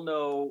 Like, they'll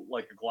know,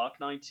 like, a Glock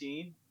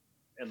 19,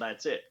 and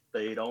that's it.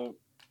 They'll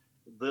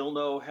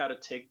know how to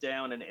take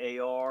down an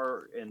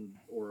AR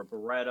or a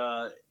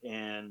Beretta,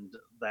 and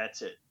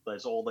that's it.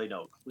 That's all they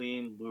know.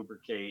 Clean,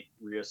 lubricate,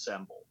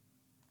 reassemble.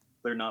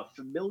 They're not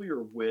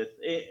familiar with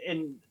it.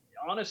 And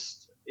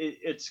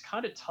it's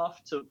kind of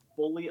tough to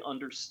fully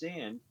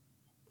understand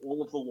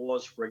all of the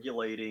laws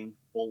regulating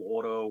full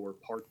auto or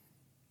part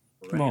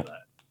or any of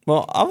that.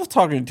 Well, I was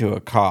talking to a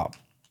cop,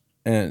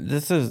 and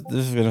this is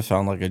going to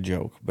sound like a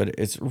joke, but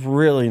it's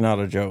really not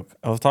a joke.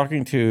 I was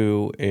talking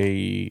to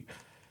a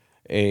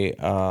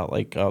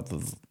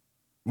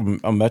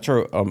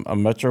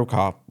metro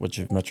cop, which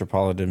is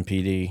Metropolitan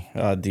PD,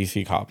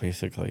 DC cop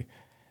basically,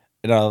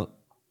 and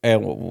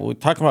we're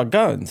talking about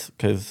guns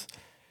because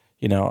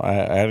I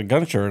had a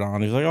gun shirt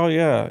on. He's like, "Oh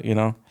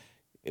yeah,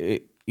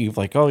 Eve's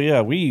like, oh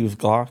yeah, we use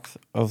Glocks.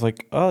 I was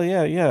like, oh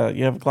yeah,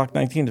 you have a Glock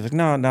 19. He's like,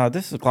 no,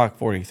 this is a Glock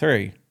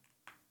 43.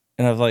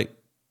 And I was like,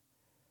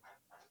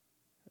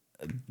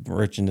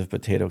 rich in the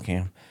potato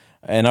can.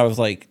 And I was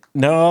like,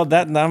 no,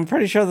 I'm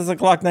pretty sure this is a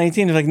Glock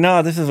 19. He's like,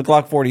 no, this is a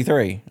Glock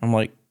 43. I'm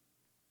like,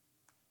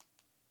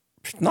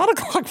 it's not a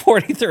Glock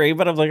 43,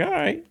 but I was like, all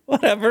right,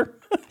 whatever,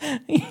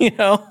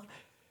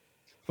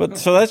 But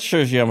so that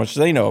shows you how much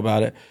they know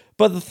about it.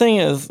 But the thing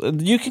is,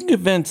 you can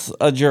convince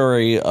a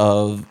jury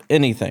of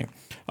anything.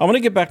 I'm going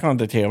to get back on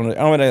the Tate. I'm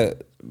going to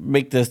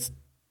make this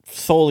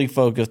solely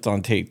focused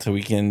on Tate so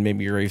we can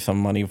maybe raise some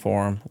money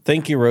for him.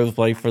 Thank you,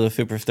 Roseblade, for the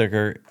super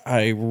sticker.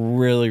 I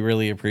really,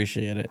 really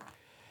appreciate it.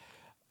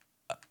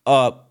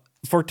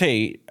 For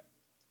Tate,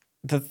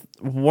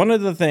 one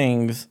of the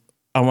things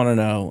I want to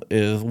know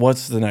is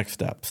what's the next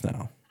steps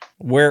now?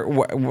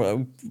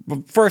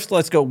 First,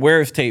 let's go.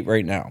 Where is Tate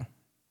right now?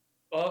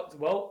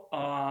 Well,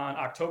 on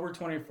October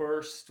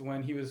 21st,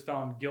 when he was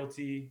found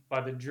guilty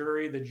by the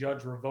jury, the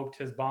judge revoked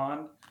his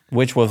bond.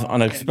 Which was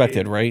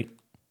unexpected, right?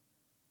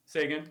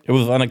 Say again? It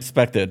was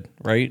unexpected,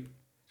 right?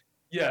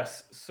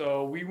 Yes.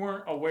 So we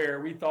weren't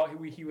aware. We thought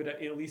he would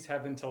at least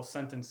have until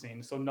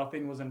sentencing. So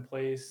nothing was in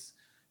place.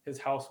 His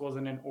house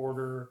wasn't in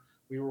order.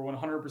 We were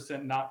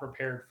 100% not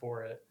prepared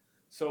for it.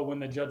 So when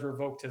the judge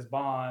revoked his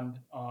bond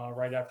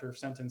right after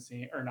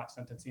sentencing, or not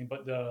sentencing,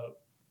 but the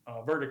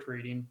verdict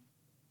reading,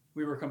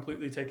 we were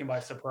completely taken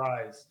by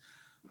surprise.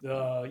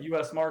 The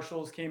U.S.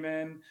 Marshals came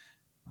in,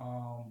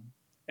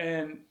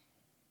 and,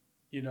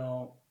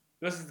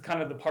 this is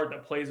kind of the part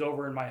that plays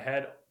over in my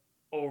head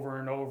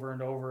over and over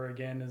and over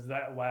again, is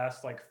that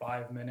last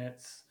 5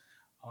 minutes.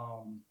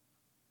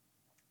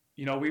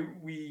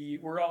 We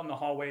were out in the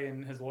hallway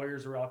and his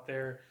lawyers were out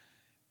there,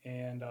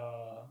 and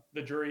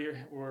the jury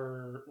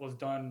was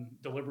done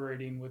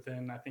deliberating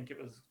within, I think it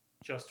was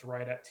just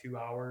right at 2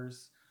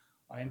 hours.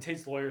 And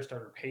Tate's lawyer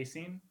started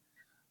pacing.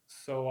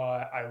 So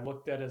I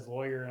looked at his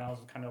lawyer and I was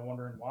kind of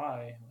wondering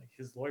why.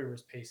 His lawyer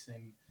was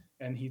pacing,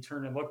 and he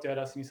turned and looked at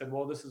us and he said,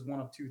 well, this is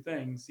one of two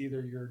things.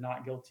 Either you're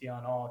not guilty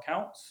on all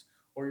counts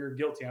or you're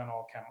guilty on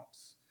all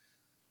counts.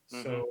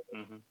 So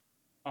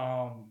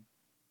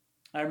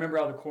I remember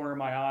out of the corner of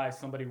my eye,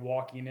 somebody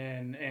walking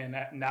in, and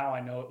now I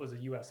know it was a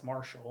U.S.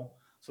 Marshal.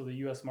 So the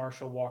U.S.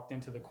 Marshal walked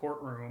into the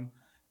courtroom,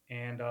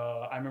 and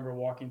I remember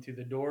walking through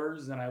the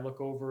doors, and I look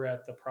over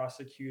at the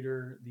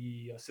prosecutor,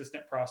 the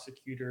assistant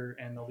prosecutor,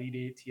 and the lead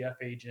ATF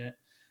agent,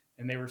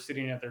 and they were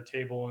sitting at their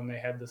table, and they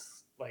had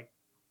this,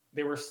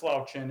 they were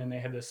slouching, and they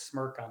had this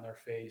smirk on their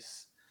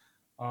face.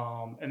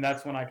 And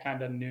that's when I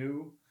kind of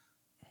knew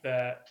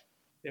that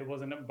it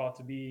wasn't about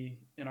to be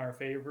in our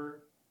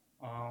favor.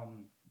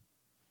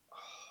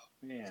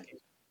 Man.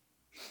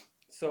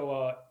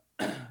 So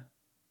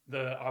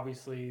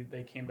obviously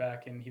they came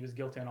back and he was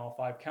guilty on all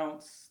 5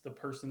 counts. The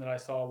person that I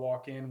saw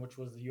walk in, which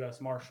was the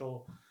U.S.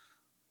 Marshal,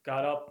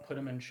 got up, put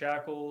him in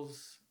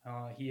shackles.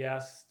 He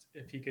asked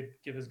if he could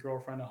give his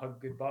girlfriend a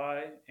hug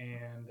goodbye,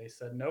 and they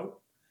said no.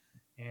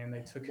 And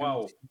they took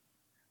him to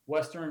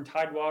Western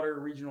Tidewater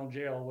Regional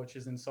Jail, which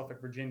is in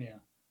Suffolk, Virginia.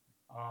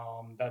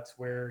 That's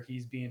where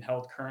he's being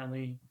held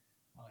currently.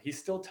 He's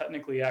still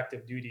technically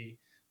active duty.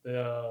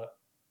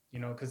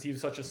 Because he was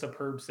such a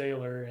superb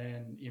sailor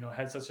and,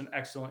 had such an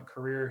excellent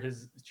career.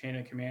 His chain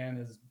of command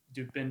has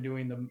been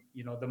doing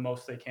the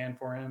most they can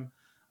for him.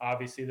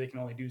 Obviously, they can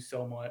only do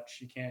so much.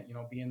 You can't,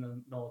 be in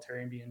the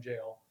military and be in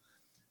jail.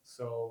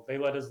 So they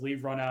let his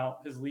leave run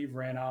out. His leave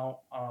ran out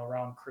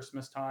around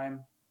Christmas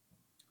time.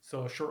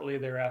 So shortly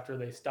thereafter,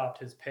 they stopped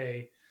his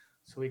pay.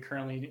 So he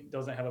currently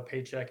doesn't have a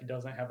paycheck. He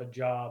doesn't have a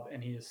job.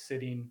 And he is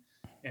sitting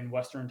in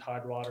Western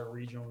Tidewater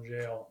Regional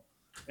Jail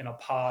in a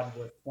pod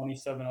with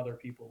 27 other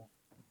people.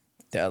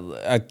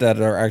 That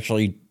are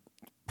actually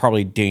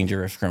probably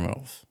dangerous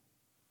criminals.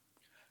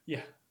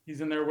 Yeah, he's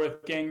in there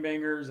with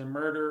gangbangers and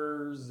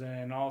murderers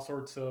and all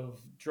sorts of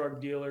drug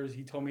dealers.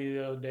 He told me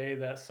the other day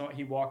that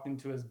he walked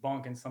into his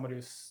bunk and somebody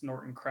was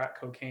snorting crack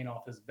cocaine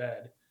off his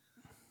bed.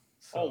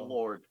 So oh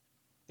Lord,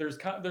 there's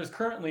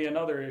currently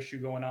another issue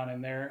going on in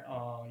there.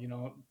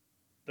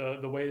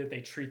 The way that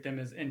they treat them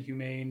is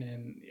inhumane,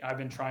 and I've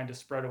been trying to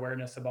spread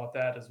awareness about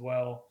that as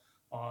well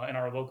in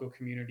our local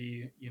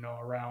community.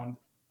 Around.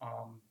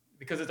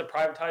 Because it's a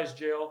privatized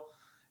jail,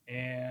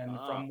 and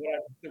from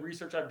the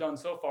research I've done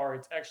so far,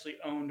 it's actually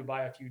owned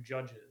by a few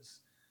judges.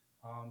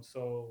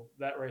 So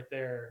that right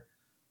there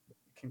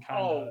can kind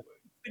of, I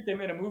think they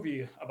made a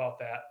movie about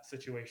that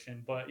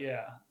situation, but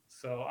yeah.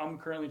 So I'm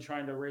currently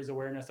trying to raise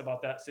awareness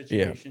about that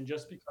situation,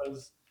 just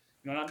because,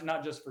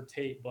 not just for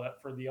Tate, but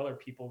for the other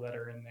people that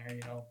are in there,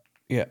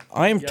 Yeah,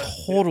 I am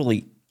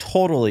totally.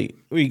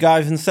 You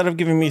guys, instead of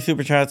giving me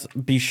super chats,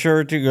 be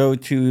sure to go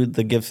to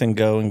the Gifts and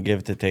Go and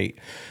give to Tate.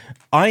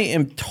 I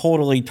am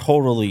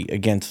totally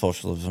against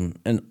socialism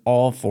in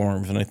all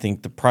forms, and I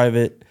think the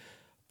private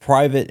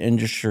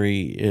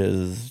industry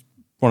is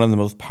one of the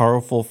most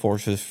powerful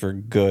forces for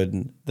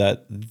good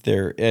that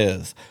there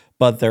is.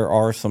 But there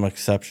are some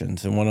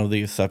exceptions, and one of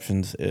the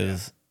exceptions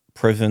is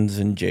prisons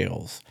and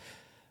jails.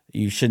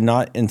 You should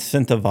not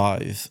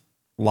incentivize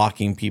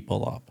locking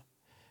people up.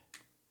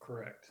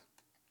 Correct.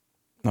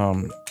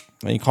 And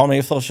you call me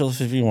a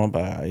socialist if you want,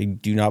 but I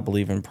do not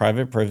believe in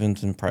private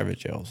prisons and private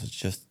jails. It's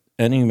just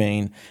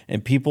inhumane.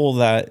 And people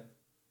that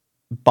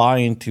buy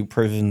into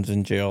prisons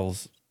and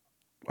jails,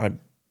 I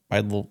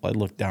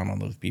look down on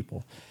those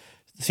people.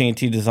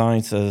 CNT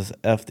Design says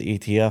F the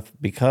ATF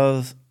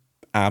because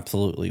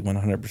absolutely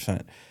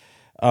 100%.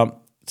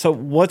 So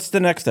what's the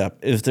next step?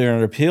 Is there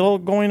an appeal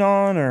going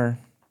on or?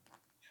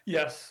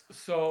 Yes.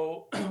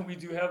 So we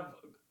do have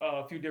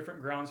a few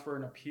different grounds for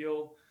an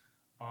appeal.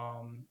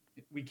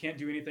 We can't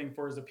do anything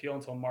for his appeal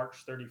until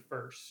March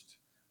 31st.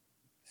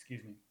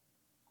 Excuse me.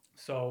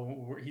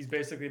 So he's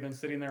basically been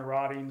sitting there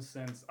rotting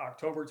since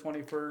October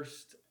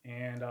 21st,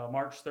 and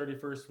March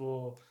 31st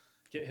will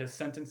get his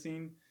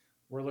sentencing.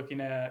 We're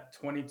looking at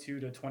 22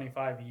 to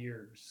 25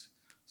 years.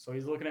 So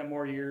he's looking at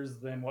more years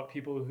than what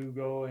people who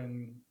go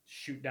and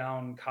shoot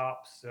down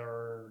cops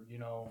or,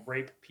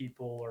 rape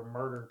people or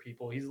murder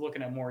people. He's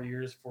looking at more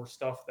years for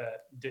stuff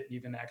that didn't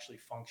even actually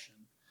function.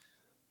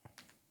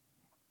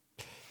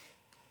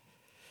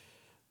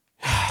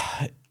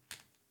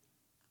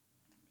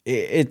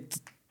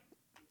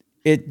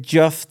 It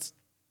just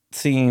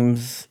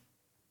seems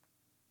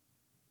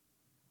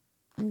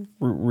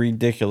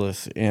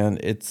ridiculous, and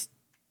it's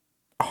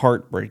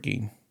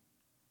heartbreaking.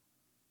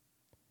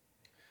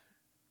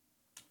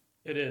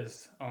 It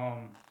is.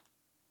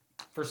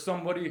 For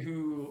somebody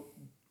who,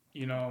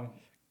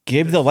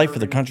 gave the life for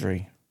the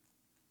country.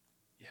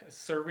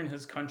 Serving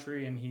his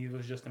country, and he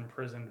was just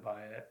imprisoned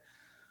by it.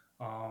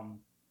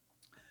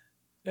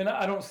 And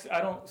I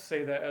don't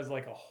say that as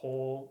like a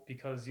whole,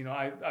 because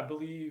I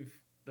believe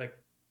like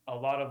a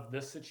lot of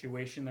this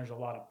situation, there's a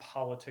lot of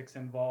politics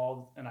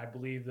involved, and I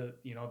believe that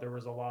there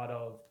was a lot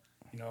of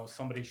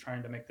somebody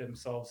trying to make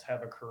themselves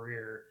have a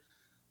career,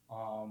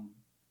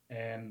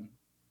 and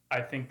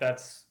I think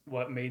that's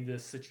what made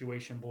this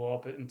situation blow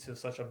up into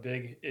such a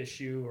big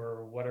issue,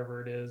 or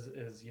whatever it is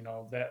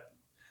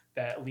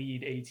that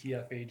lead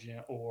ATF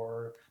agent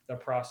or the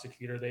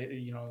prosecutor,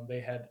 they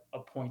had a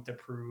point to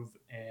prove,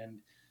 and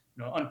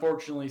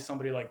unfortunately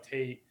somebody like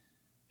Tate,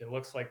 it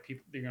looks like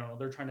people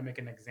they're trying to make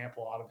an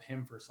example out of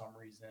him for some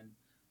reason,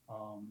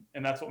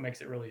 and that's what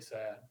makes it really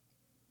sad.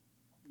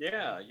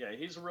 Yeah,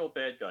 he's a real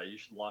bad guy. You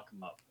should lock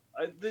him up.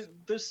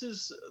 This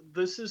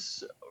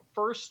is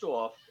first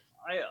off,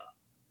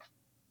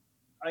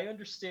 I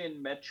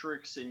understand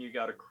metrics, and you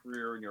got a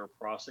career and you're a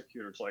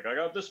prosecutor. It's like, I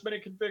got this many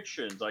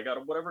convictions, I got a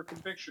whatever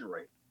conviction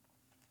rate.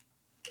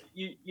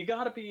 You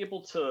got to be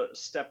able to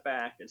step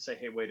back and say,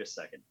 hey, wait a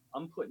second,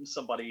 I'm putting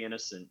somebody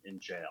innocent in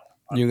jail.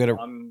 You got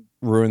to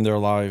ruin their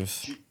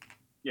lives.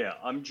 Yeah,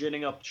 I'm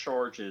ginning up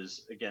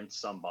charges against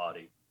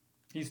somebody.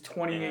 He's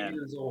 28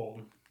 years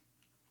old.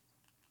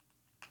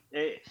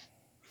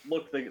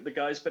 Look, the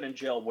guy's been in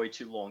jail way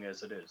too long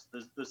as it is.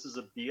 This is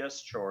a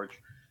BS charge.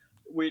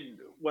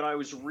 When I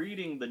was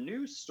reading the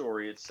news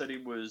story, it said he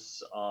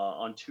was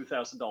on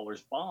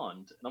 $2,000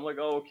 bond, and I'm like,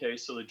 oh, okay,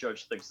 so the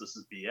judge thinks this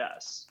is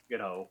BS.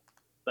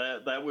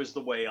 That was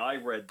the way I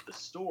read the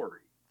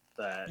story.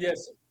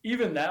 Yes,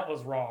 even that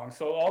was wrong.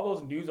 So all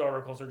those news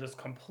articles are just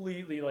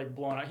completely like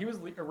blown out. He was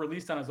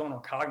released on his own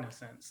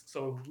recognizance,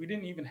 so we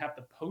didn't even have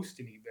to post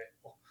any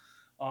bail.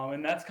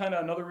 And that's kind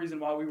of another reason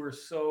why we were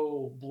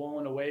so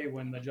blown away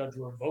when the judge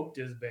revoked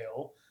his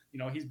bail.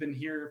 He's been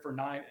here for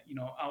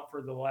out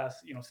for the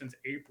last, since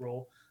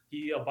April.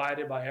 He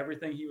abided by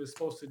everything he was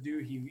supposed to do.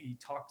 He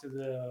talked to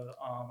the,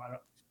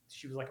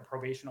 she was like a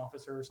probation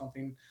officer or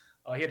something.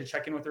 He had to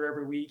check in with her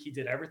every week. He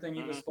did everything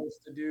he was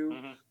supposed to do.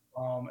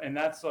 And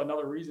that's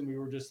another reason we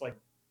were just like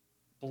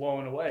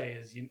blown away,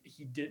 is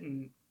he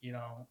didn't,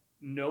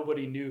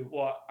 nobody knew.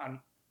 Well,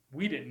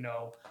 we didn't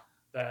know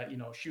that,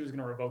 she was going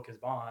to revoke his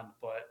bond,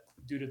 but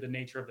due to the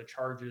nature of the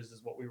charges,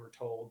 is what we were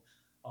told,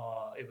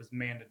 it was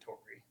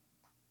mandatory.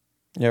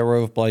 Yeah,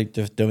 Rove Blight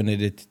just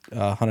donated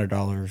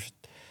 $100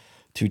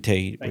 to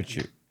Tate,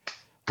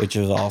 which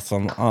is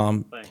awesome.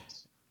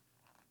 Thanks.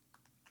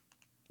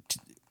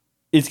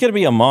 It's going to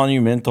be a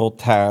monumental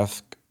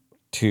task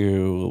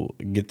to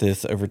get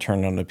this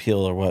overturned on appeal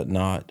or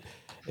whatnot,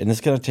 and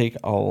it's going to take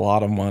a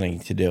lot of money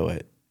to do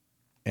it,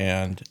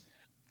 and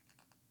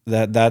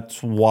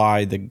that's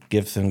why the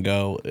Gifts and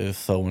Go is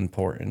so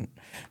important.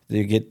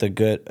 You get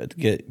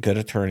good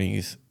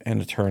attorneys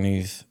and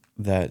attorneys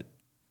that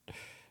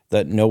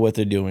know what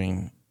they're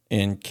doing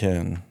and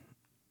can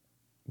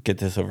get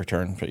this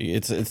overturned.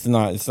 It's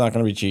not going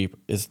to be cheap.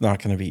 It's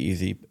not going to be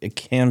easy. It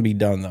can be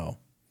done though.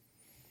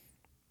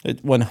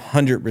 It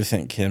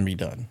 100% can be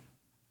done.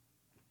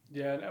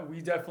 Yeah,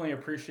 we definitely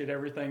appreciate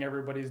everything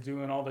everybody's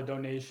doing, all the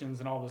donations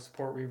and all the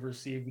support we've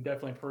received. We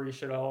definitely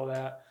appreciate all of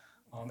that.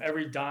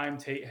 Every dime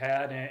Tate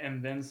had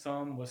and then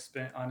some was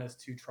spent on his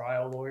 2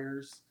 trial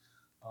lawyers.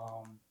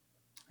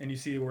 And you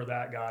see where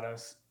that got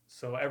us.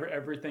 So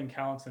everything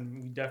counts, and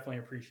we definitely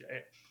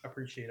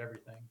appreciate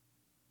everything.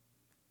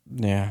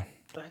 Yeah.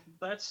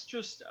 That's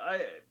just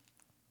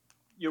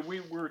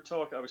we were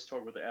talking. I was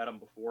talking with Adam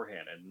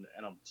beforehand, and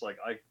I'm like,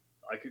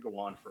 I could go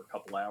on for a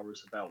couple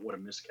hours about what a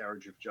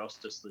miscarriage of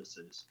justice this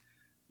is.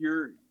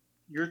 You're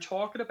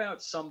talking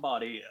about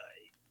somebody.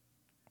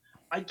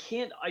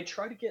 I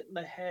try to get in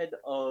the head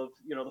of,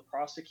 the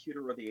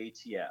prosecutor or the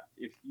ATF.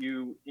 If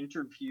you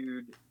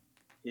interviewed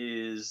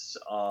his,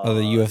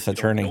 The U.S.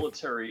 attorney.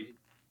 military,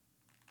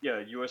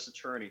 U.S.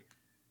 attorney,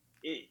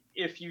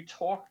 if you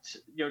talked,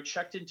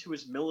 checked into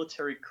his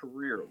military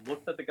career,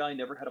 looked that the guy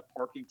never had a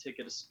parking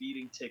ticket, a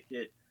speeding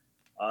ticket,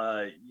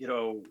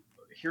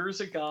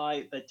 here's a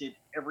guy that did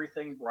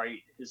everything right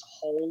his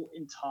whole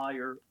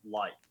entire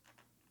life.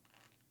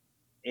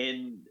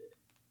 And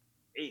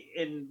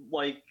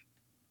like,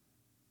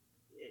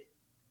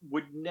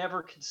 would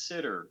never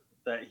consider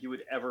that he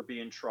would ever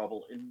be in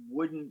trouble and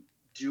wouldn't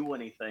do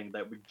anything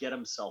that would get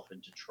himself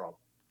into trouble.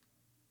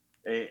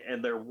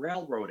 And they're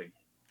railroading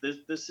him.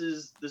 This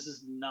is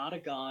not a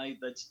guy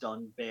that's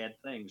done bad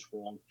things,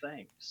 wrong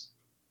things.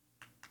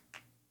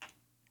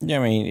 Yeah,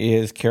 I mean,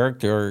 his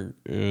character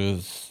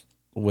is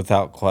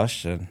without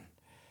question.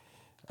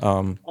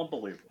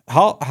 Unbelievable.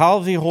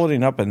 How's he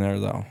holding up in there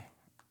though?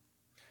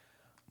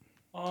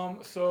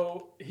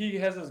 So he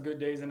has his good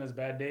days and his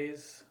bad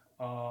days.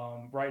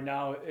 Right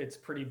now, it's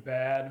pretty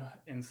bad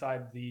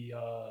inside the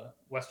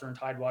Western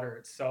Tidewater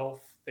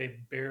itself. They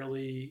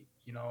barely,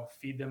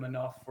 feed them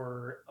enough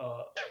for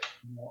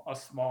a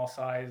small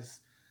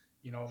size,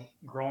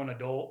 grown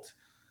adult.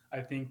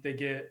 I think they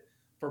get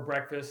for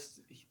breakfast,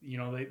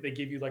 they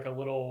give you like a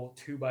little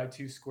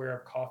 2x2 square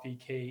of coffee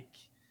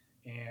cake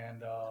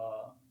and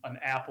an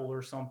apple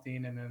or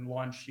something, and then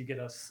lunch you get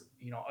a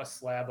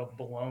slab of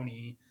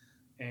bologna,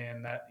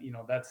 and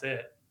that's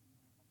it.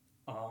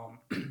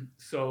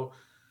 So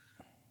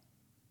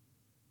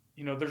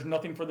there's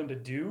nothing for them to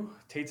do.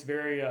 Tate's a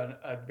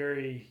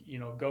very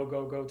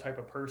go type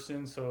of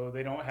person, so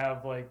they don't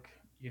have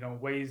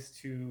ways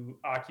to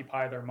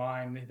occupy their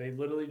mind. They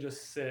literally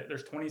just sit.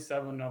 There's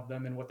 27 of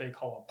them in what they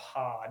call a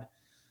pod.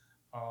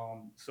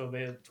 So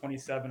they have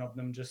 27 of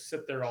them just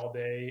sit there all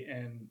day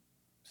and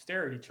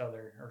stare at each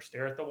other or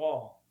stare at the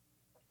wall.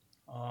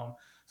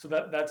 So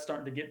that's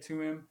starting to get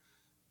to him.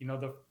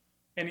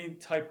 Any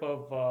type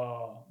of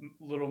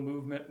little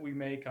movement we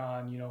make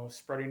on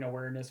spreading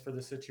awareness for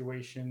the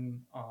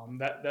situation,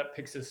 that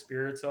picks his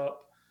spirits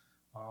up.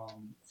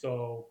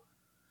 So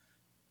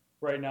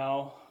right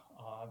now,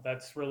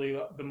 that's really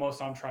the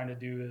most I'm trying to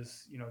do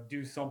is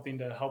do something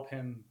to help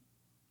him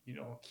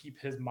keep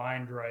his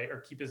mind right or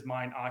keep his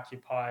mind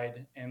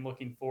occupied and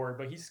looking forward.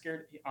 But he's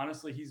scared.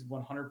 Honestly, he's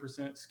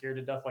 100% scared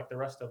to death like the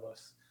rest of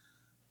us.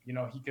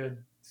 He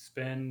could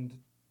spend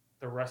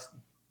the rest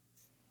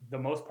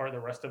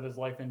of his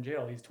life in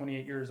jail. He's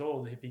 28 years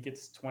old. If he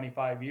gets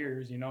 25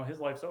 years, his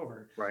life's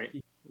over. Right.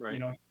 He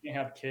can't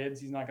have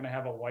kids. He's not going to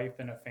have a wife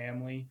and a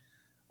family,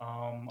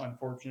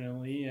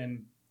 unfortunately.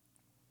 And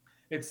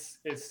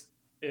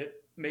it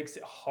makes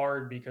it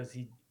hard because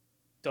he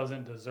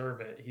doesn't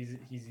deserve it.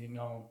 He's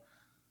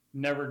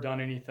never done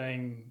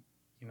anything,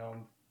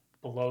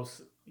 below,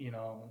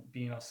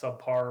 being a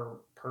subpar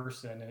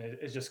person. And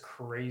it's just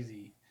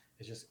crazy.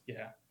 It's just,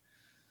 yeah.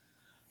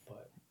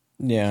 But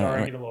yeah.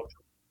 Sorry, I get a little.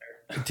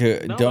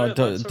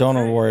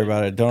 Don't worry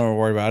about it. Don't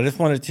worry about it. I just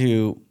wanted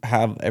to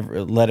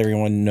let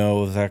everyone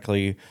know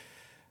exactly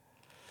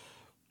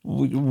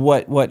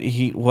what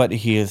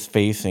he is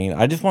facing.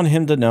 I just want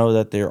him to know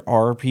that there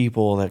are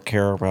people that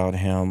care about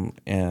him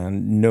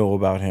and know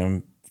about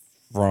him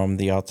from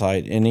the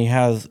outside, and he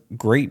has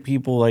great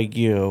people like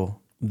you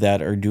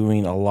that are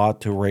doing a lot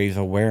to raise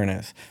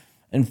awareness.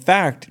 In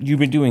fact, you've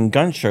been doing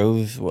gun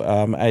shows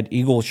at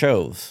Eagle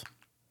Shows,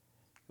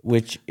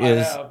 which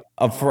is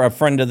a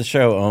friend of the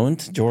show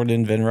owns,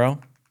 Jordan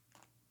Vinro.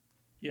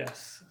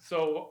 Yes.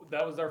 So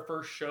that was our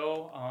first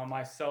show.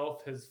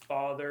 Myself, his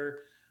father,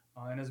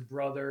 and his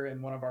brother,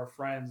 and one of our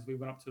friends, we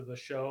went up to the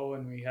show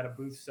and we had a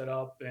booth set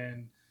up,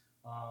 and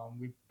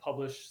we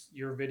published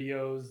your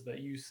videos that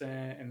you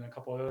sent and a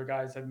couple of other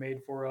guys had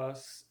made for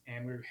us.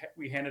 And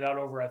we handed out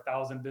over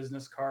 1,000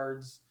 business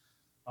cards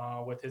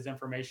with his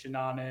information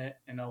on it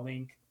and a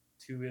link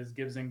to his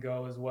Gives and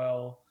Go as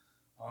well.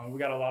 We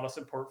got a lot of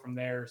support from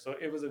there, so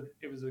it was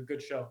a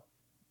good show.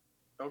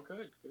 Oh,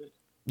 good.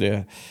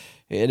 Yeah,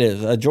 it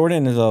is.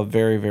 Jordan is a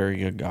very, very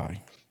good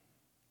guy.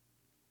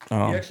 He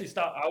actually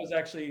stopped. I was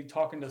actually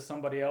talking to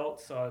somebody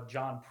else,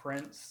 John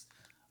Prince.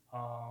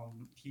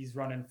 He's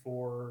running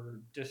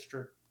for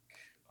district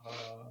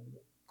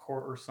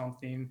court or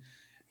something.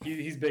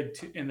 He's big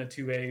in the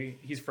 2A.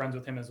 He's friends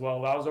with him as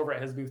well. I was over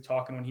at his booth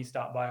talking when he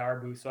stopped by our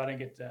booth, so I didn't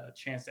get a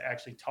chance to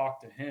actually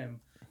talk to him.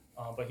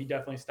 But he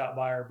definitely stopped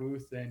by our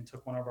booth and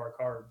took one of our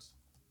cards.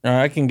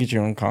 I can get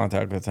you in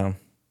contact with him.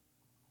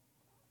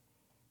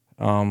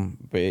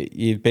 But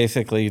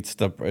basically, it's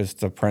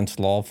the Prince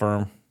Law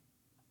Firm.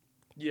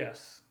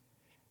 Yes.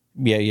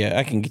 Yeah,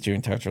 I can get you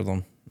in touch with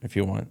them if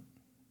you want.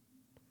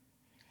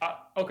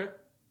 Okay.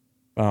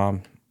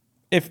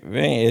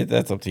 If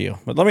that's up to you,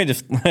 but let me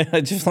just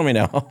let me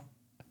know.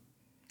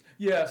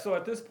 Yeah, so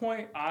at this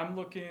point, I'm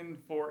looking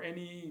for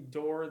any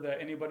door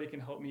that anybody can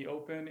help me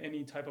open,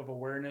 any type of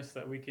awareness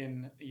that we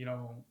can,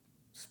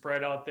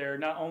 spread out there,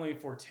 not only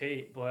for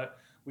Tate, but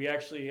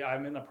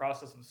I'm in the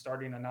process of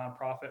starting a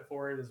nonprofit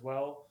for it as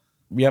well.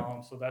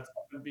 Yep. So that's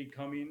going to be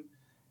coming.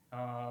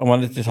 I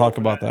wanted to talk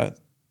about that.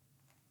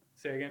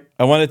 Say again?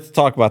 I wanted to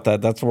talk about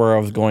that. That's where I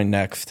was going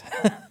next.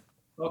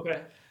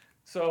 Okay.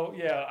 So,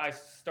 yeah, I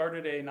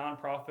started a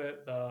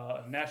nonprofit,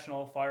 the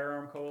National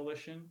Firearm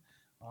Coalition.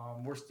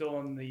 We're still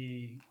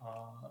in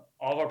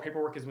all of our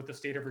paperwork is with the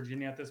state of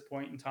Virginia at this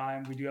point in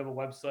time. We do have a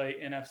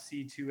website,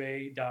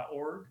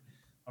 nfc2a.org.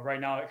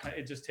 Right now,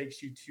 it just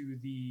takes you to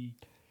the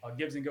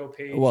Gives and Go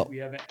page. Well, We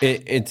haven't.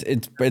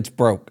 it's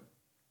broke.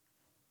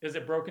 Is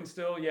it broken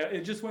still? Yeah,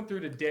 it just went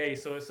through today,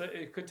 so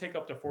it could take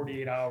up to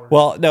 48 hours.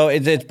 Well, no,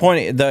 it's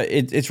pointing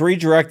it's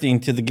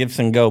redirecting to the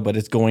Gibson Go, but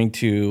it's going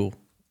to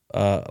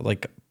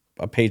like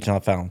a page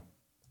not found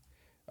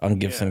on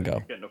Gibson Go.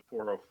 You're getting a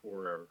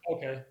 404 error.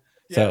 Okay.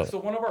 Yeah. So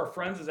one of our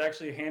friends is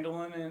actually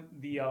handling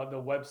the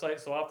website,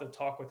 so I'll have to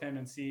talk with him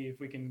and see if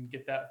we can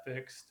get that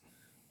fixed.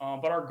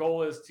 But our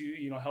goal is to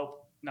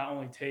help not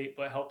only Tate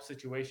but help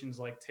situations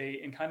like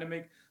Tate and kind of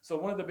make. So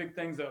one of the big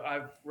things that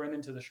I've run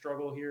into the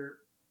struggle here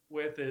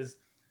with is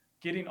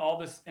getting all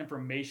this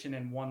information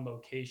in one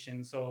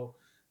location. So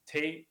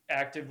Tate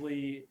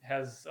actively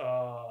has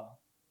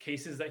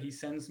cases that he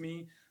sends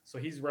me. So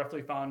he's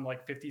roughly found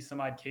like 50 some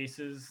odd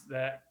cases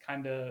that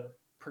kind of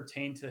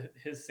pertain to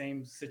his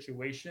same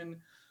situation.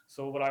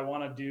 So what I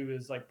want to do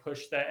is like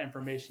push that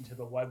information to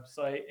the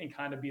website and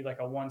kind of be like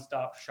a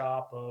one-stop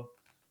shop of,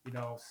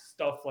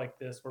 stuff like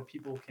this where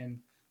people can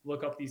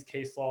look up these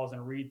case laws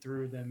and read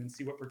through them and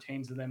see what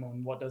pertains to them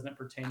and what doesn't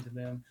pertain to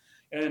them.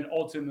 And then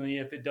ultimately,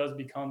 if it does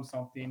become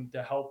something,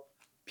 to help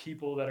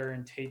people that are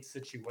in Tate's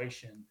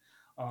situation.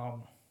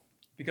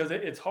 Because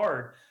it's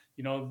hard.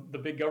 The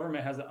big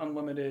government has an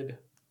unlimited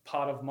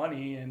pot of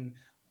money, and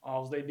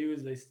all they do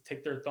is they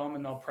take their thumb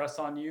and they'll press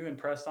on you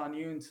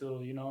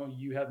until,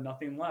 you have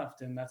nothing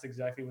left. And that's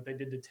exactly what they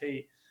did to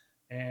Tate.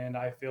 And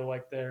I feel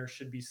like there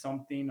should be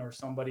something or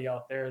somebody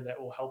out there that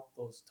will help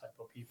those type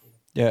of people.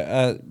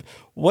 Yeah.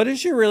 What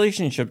is your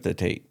relationship to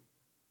Tate?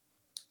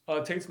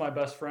 Tate's my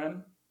best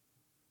friend.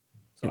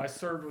 So I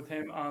served with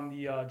him on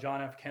the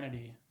John F.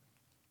 Kennedy.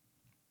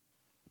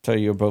 So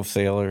you're both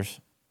sailors?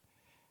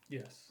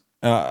 Yes.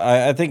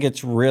 I think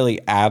it's really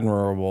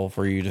admirable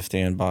for you to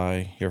stand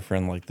by your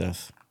friend like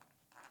this.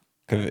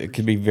 Because it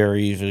could be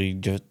very easily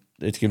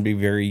it's going to be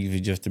very easy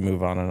just to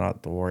move on and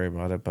not to worry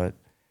about it. But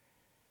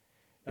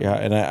yeah,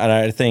 and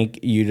I think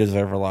you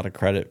deserve a lot of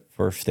credit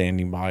for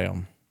standing by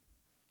him.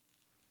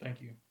 Thank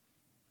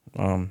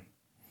you.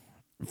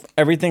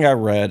 Everything I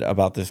read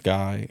about this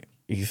guy,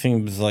 he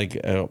seems like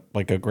a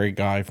great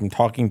guy from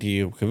talking to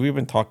you, because we've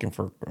been talking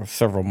for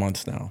several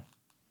months now.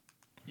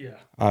 Yeah.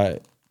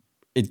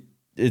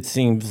 It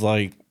seems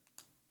like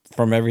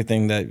from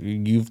everything that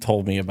you've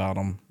told me about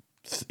him,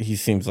 he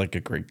seems like a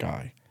great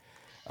guy.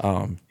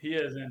 He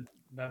is, and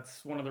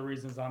that's one of the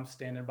reasons I'm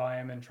standing by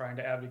him and trying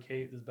to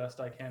advocate as best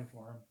I can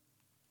for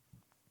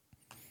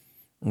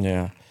him.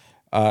 Yeah.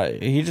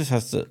 He just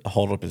has to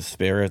hold up his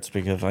spirits,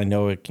 because I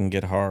know it can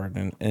get hard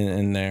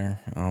in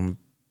there.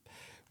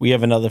 We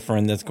have another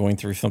friend that's going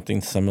through something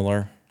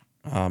similar,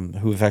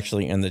 who's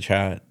actually in the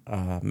chat,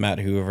 Matt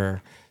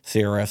Hoover,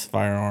 CRS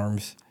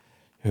Firearms,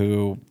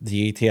 who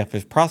the ATF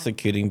is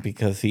prosecuting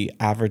because he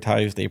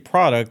advertised a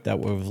product that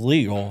was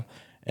legal,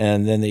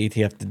 and then the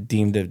ATF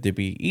deemed it to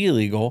be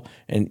illegal.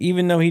 And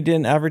even though he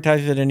didn't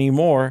advertise it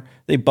anymore,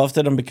 they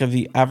busted him because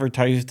he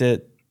advertised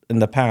it in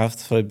the past.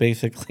 So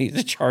basically,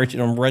 they're charging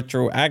him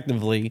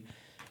retroactively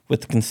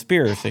with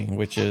conspiracy,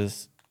 which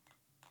is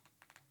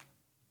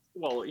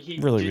he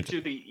really did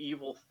do the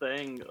evil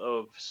thing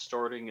of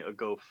starting a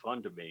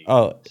GoFundMe.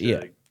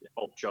 Yeah,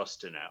 help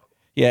Justin out.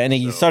 Yeah, and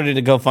he started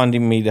to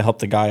GoFundMe to help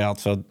the guy out.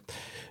 So,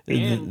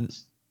 and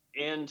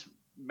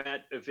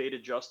Matt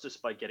evaded justice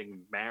by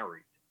getting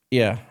married.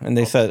 Yeah, and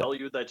they I'll tell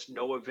you that's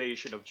no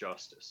evasion of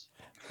justice.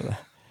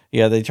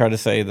 Yeah, they try to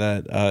say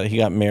that he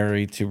got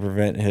married to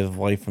prevent his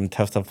wife from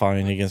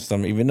testifying against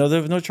him, even though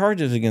there was no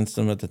charges against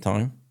him at the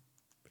time.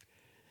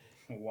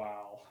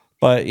 Wow.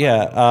 But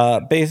yeah,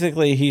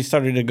 basically he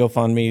started a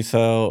GoFundMe,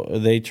 so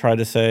they try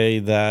to say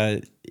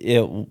that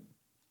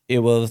it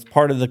was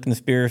part of the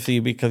conspiracy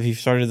because he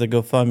started the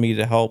GoFundMe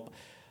to help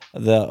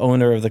the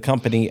owner of the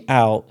company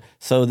out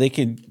so they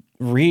could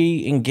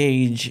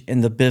re-engage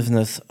in the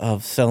business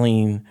of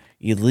selling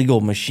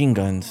illegal machine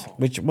guns,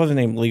 which wasn't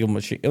an illegal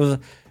machine. It was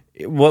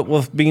what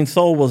was being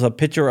sold was a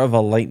picture of a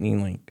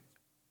lightning link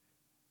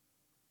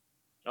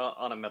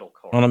on a metal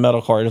card. On a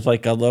metal card, it's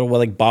like a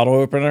little bottle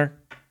opener,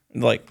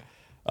 like,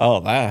 oh,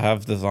 that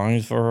have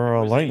designs for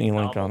a lightning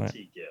link on it.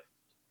 Gift.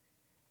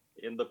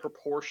 And the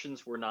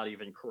proportions were not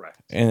even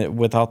correct. And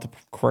without the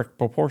correct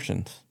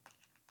proportions.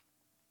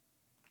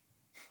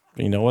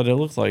 You know what it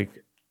looks like?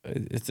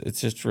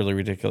 It's just really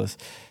ridiculous.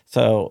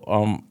 So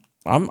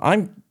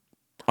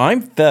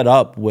I'm fed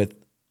up with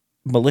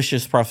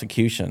malicious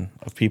prosecution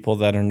of people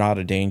that are not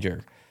a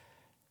danger.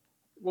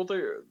 Well,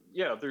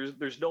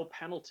 there's no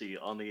penalty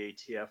on the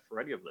ATF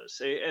for any of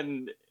this,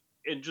 and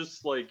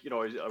just like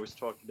I was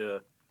talking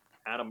to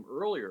Adam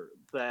earlier,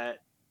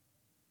 that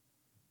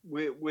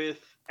with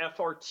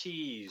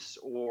FRTs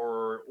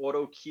or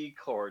auto key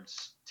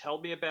cards,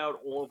 tell me about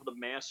all of the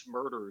mass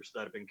murders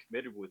that have been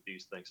committed with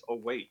these things. Oh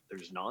wait,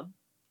 there's none.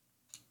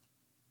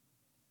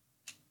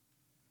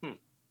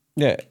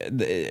 Yeah,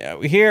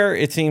 here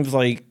it seems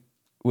like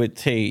with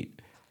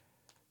Tate,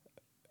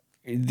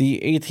 the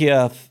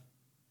ATF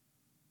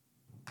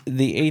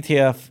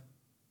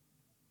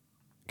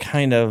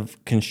kind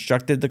of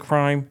constructed the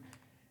crime.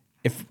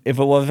 If it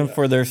wasn't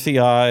for their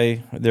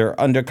CI, their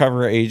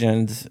undercover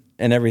agents,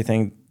 and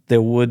everything,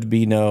 there would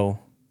be. I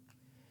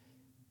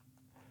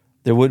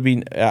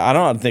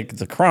don't think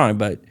it's a crime,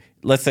 but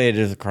let's say it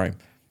is a crime,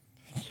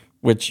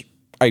 which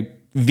I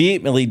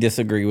vehemently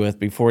disagree with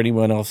before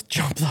anyone else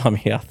jumps on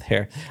me out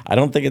there. I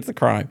don't think it's a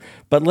crime,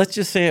 but let's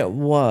just say it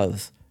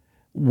was.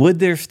 Would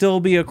there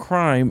still be a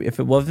crime if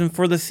it wasn't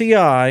for the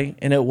CI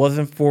and it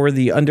wasn't for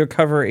the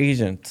undercover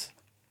agents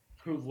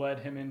Who led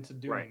him into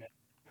doing it?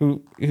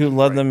 who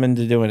led them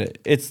into doing it?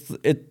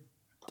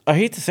 I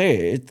hate to say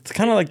it. It's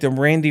kind of like the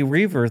Randy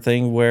Reaver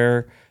thing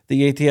where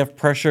the ATF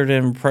pressured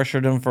him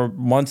for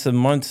months and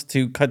months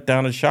to cut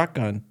down a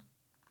shotgun.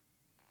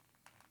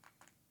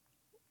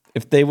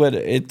 If they would,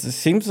 it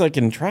seems like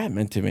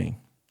entrapment to me.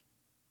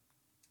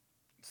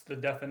 It's the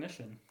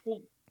definition.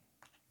 Well,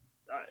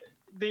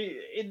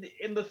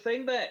 the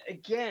thing that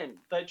again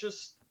that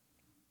just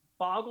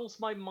boggles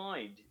my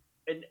mind,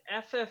 an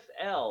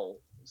FFL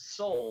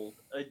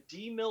sold a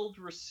demilled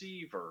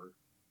receiver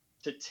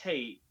to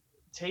Tate.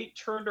 Tate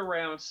turned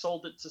around,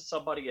 sold it to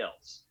somebody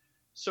else.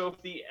 So if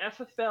the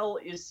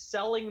FFL is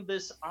selling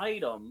this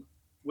item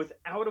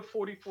without a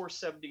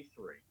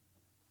 4473,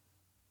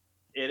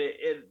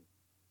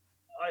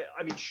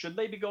 I mean, should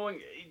they be going?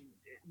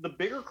 The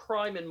bigger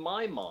crime in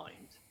my mind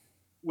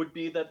would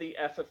be that the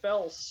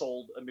FFL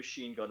sold a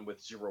machine gun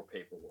with zero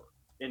paperwork,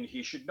 and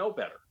he should know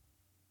better.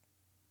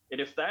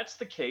 And if that's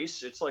the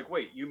case, it's like,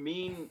 wait, you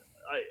mean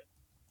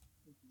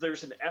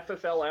there's an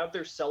FFL out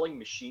there selling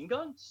machine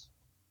guns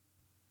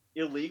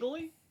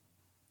illegally?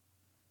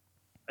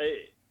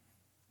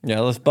 Yeah,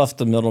 let's bust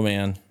the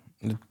middleman.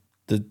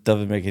 That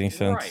doesn't make any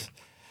sense.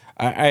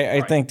 Right.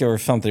 I think there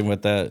was something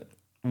with that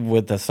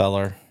with the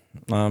seller.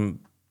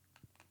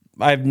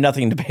 I have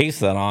nothing to base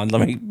that on.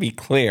 Let me be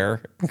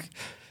clear.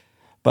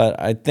 But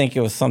I think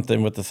it was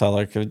something with the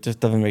seller because it just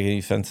doesn't make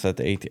any sense that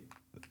the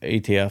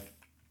ATF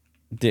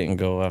didn't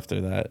go after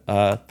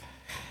that.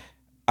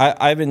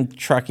 I've been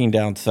tracking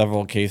down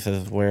several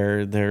cases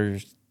where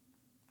there's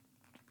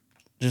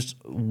just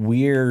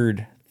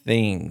weird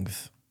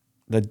things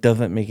that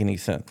doesn't make any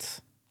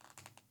sense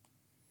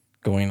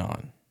going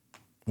on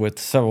with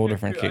several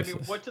different cases. I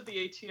mean, what did the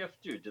ATF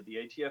do? Did the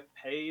ATF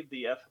pay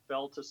the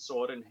FFL to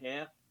saw it in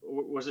half?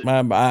 Or was it?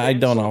 I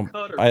don't know.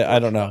 I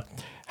don't know.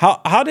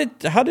 How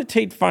did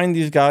Tate find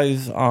these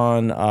guys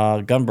on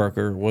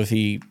Gunbroker? Was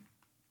he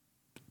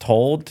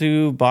told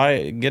to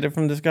get it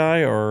from this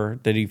guy, or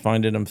did he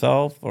find it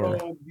himself? Or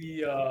so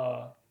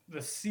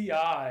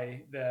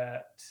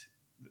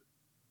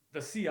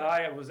the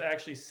CI was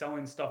actually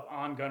selling stuff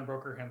on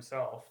Gunbroker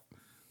himself.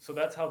 So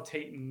that's how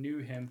Tate knew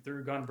him,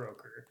 through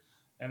Gunbroker.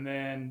 And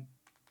then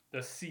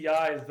the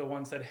CI is the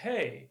one said,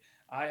 hey,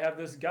 I have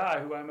this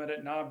guy who I met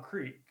at Knob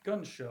Creek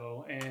Gun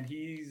Show, and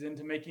he's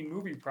into making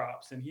movie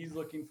props, and he's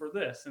looking for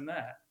this and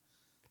that.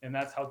 And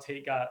that's how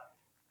Tate got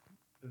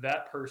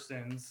that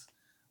person's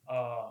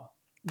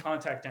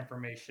contact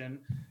information.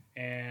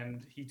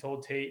 And he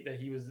told Tate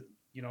that he was,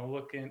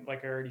 looking,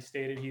 like I already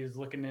stated, he was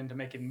looking into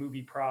making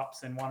movie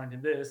props and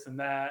wanted this and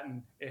that.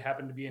 And it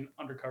happened to be an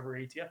undercover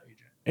ATF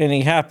agent. And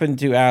he happened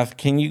to ask,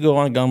 can you go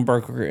on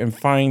Gunbroker and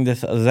find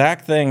this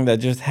exact thing that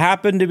just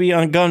happened to be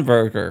on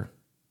Gunbroker?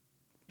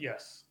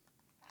 Yes.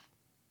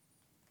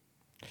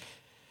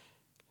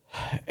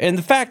 And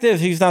the fact is,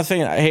 he's not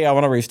saying, hey, I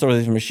want to restore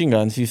these machine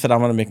guns. He said, I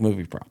want to make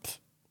movie props.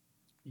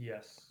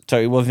 Yes.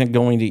 So he wasn't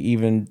going to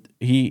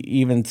he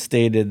even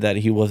stated that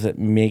he wasn't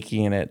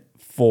making it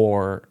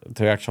to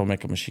actually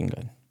make a machine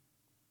gun.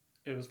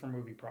 It was for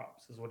movie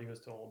props, is what he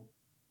was told.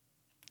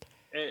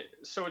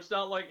 So it's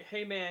not like,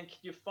 hey man, can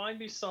you find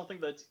me something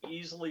that's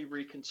easily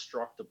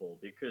reconstructible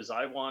because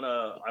I want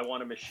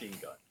a machine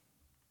gun.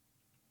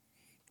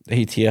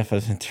 The ATF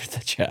has entered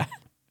the chat.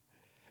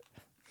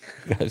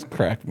 You guys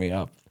cracked me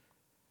up.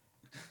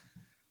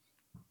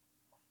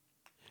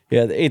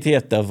 Yeah, the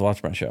ATF does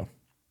watch my show.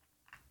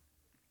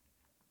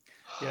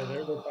 Yeah,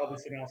 they're probably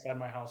sitting outside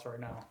my house right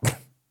now.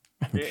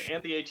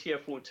 And the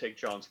ATF won't take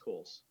John's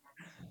calls.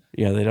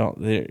 Yeah, they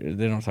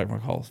don't take my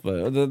calls,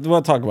 but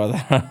we'll talk about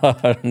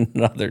that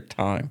another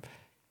time.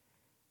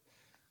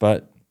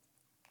 But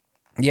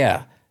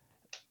yeah.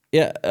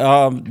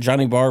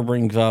 Johnny Barr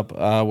brings up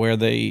where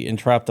they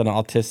entrapped an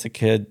autistic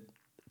kid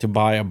to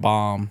buy a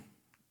bomb.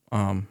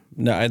 No,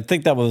 I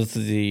think that was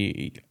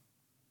I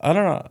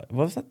don't know.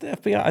 Was that the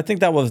FBI? I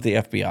think that was the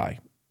FBI.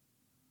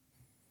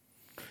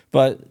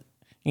 But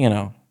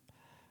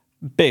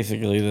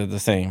basically they're the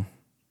same.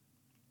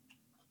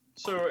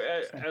 So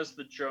as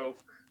the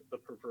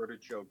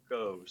perverted joke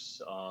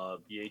goes,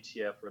 the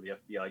ATF or the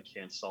FBI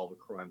can't solve a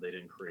crime they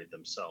didn't create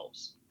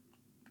themselves.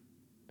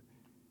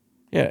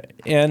 Yeah,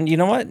 and you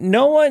know what?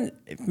 No one,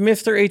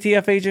 Mr.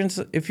 ATF agents,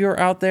 if you're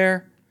out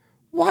there,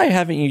 why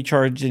haven't you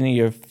charged any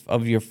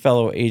of your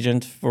fellow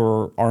agents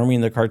for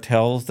arming the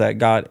cartels that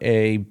got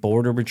a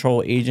Border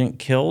Patrol agent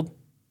killed?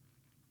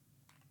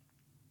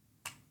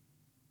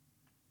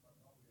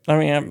 I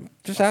mean, I'm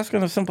just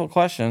asking a simple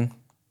question.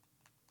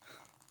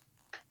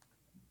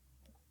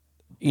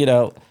 You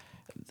know,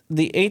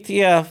 the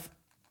ATF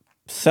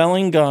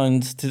selling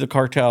guns to the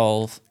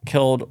cartels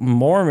killed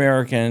more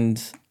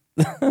Americans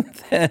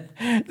than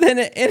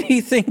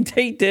anything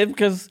Tate did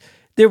because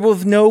there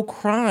was no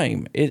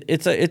crime.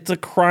 It's a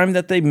crime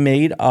that they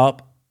made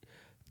up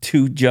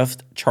to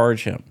just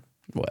charge him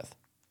with.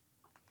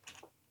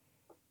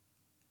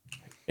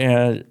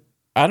 And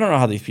I don't know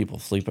how these people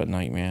sleep at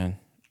night, man.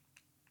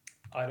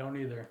 I don't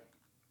either.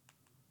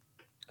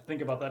 I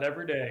think about that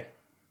every day.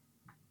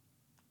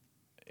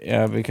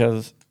 Yeah,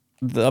 because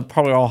they're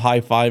probably all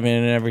high-fiving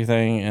and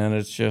everything, and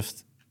it's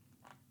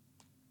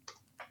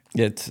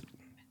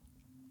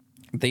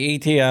the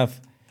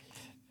ATF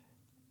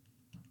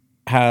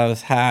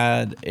has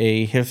had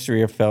a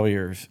history of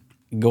failures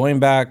going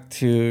back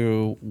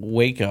to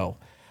Waco.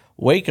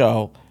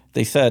 Waco,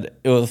 they said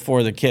it was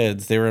for the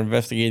kids. They were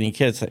investigating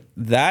kids.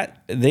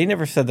 That they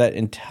never said that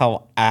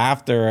until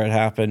after it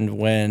happened,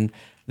 when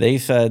they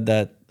said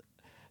that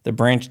the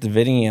Branch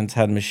Davidians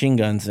had machine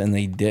guns and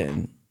they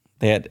didn't.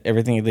 They had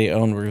everything they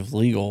owned was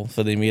legal,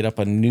 so they made up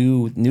a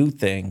new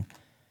thing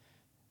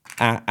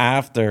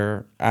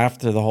after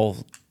the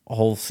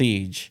whole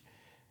siege,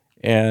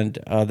 and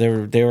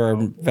they were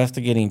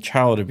investigating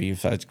child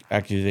abuse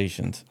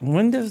accusations.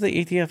 When does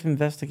the ATF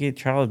investigate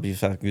child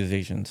abuse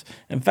accusations?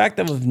 In fact,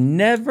 that was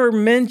never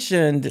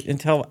mentioned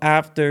until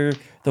after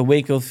the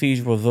Waco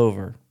siege was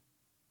over.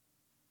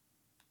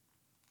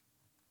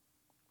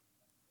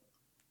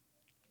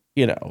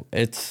 You know,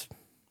 it's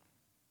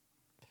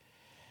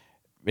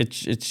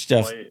just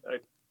Well,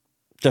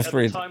 just at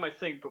for the time, I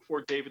think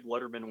before David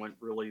Letterman went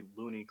really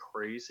loony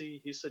crazy,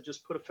 he said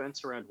just put a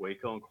fence around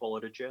Waco and call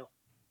it a jail.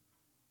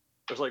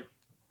 I was like,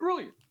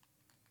 brilliant.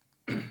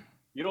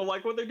 You don't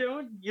like what they're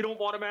doing? You don't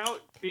want them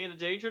out being a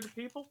danger to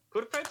people?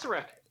 Put a fence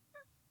around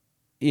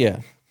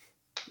it.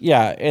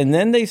 Yeah, and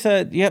then they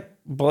said, yep,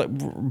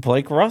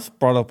 Blake Russ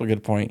brought up a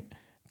good point.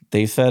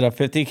 They said a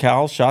 50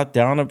 cal shot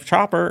down a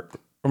chopper,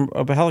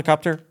 of a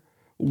helicopter,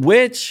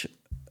 which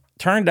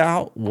turned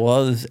out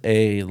was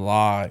a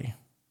lie.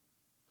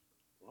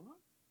 What?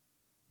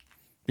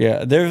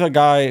 Yeah, there's a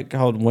guy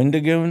called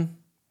Wendigoon,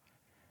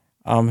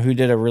 who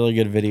did a really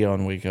good video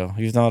on Waco.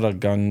 He's not a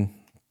gun,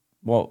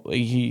 well,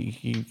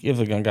 he is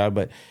a gun guy,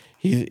 but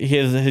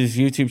his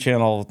YouTube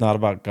channel is not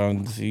about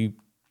guns. He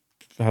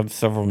has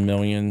several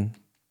million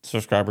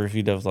subscribers.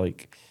 He does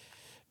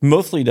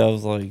mostly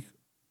does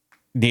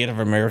Native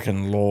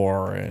American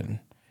lore and,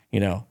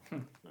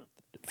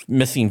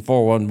 missing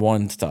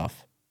 411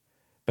 stuff.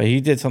 But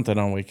he did something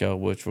on Waco,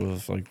 which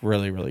was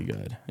really, really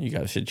good. You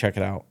guys should check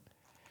it out.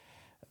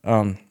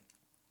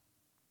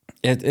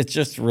 It's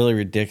just really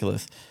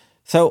ridiculous.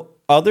 So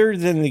other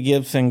than the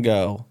Gibson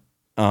Go,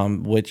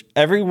 which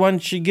everyone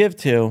should give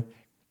to,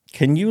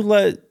 can you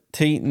let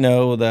Tate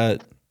know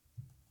that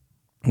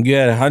you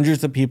had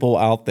hundreds of people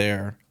out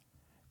there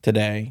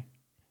today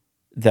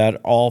that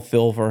all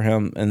feel for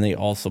him and they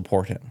all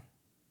support him?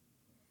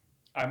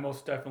 I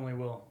most definitely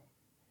will.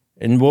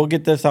 And we'll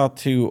get this out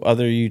to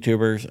other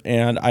YouTubers.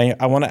 And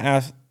I want to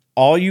ask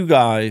all you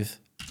guys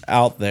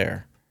out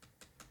there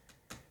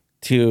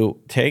to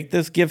take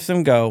this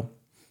Gibson Go,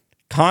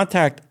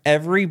 contact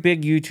every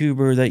big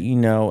YouTuber that you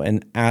know,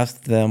 and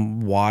ask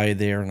them why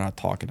they are not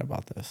talking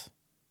about this.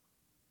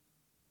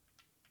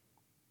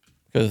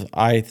 Because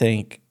I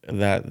think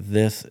that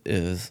this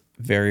is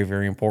very,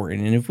 very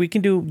important. And if we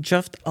can do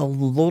just a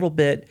little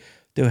bit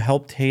to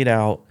help Tate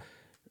out,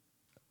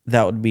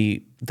 that would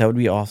be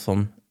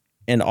awesome.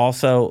 And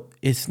also,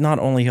 it's not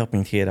only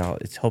helping Tate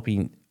out, it's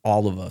helping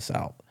all of us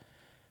out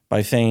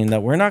by saying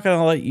that we're not going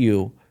to let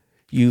you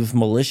use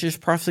malicious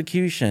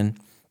prosecution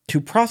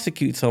to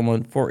prosecute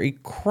someone for a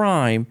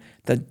crime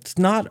that's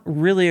not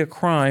really a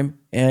crime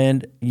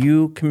and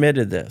you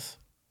committed this.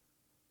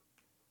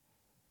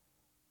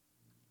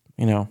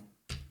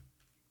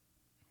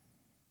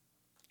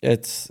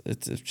 It's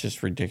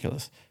just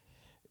ridiculous.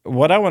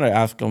 What I want to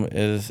ask them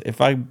is,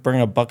 if I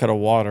bring a bucket of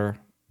water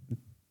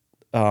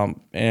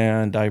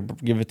and I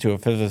give it to a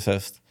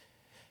physicist,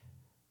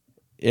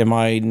 am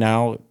I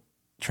now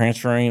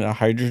transferring a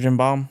hydrogen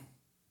bomb?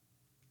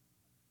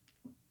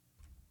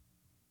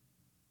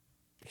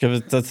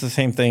 Because that's the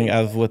same thing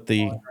as with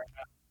the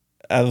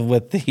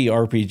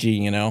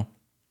RPG,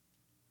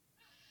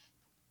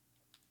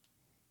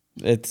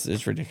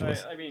 It's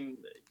ridiculous. I mean,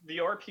 the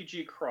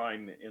RPG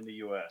crime in the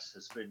U.S.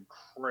 has been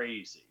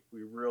crazy.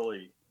 We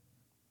really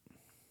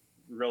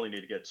need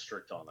to get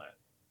strict on that.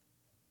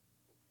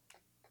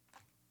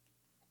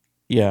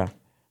 Yeah,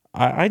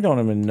 I don't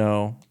even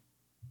know.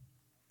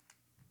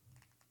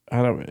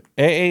 I don't.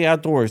 AA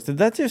Outdoors. Did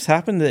that just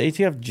happen? Did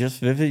ATF just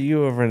visit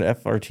you over an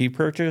FRT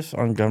purchase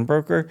on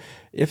Gunbroker?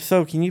 If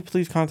so, can you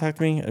please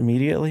contact me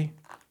immediately?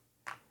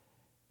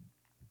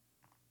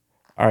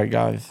 All right,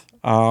 guys.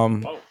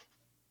 Oh,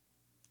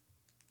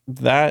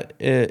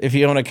 If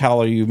you own a cow,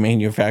 are you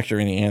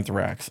manufacturing the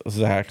anthrax?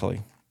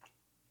 Exactly.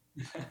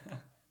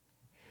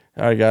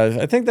 All right, guys.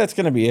 I think that's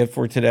going to be it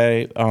for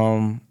today.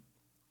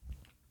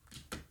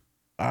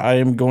 I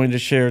am going to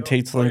share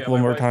Tate's link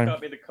one my more wife time.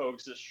 got me the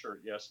Cogs'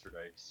 shirt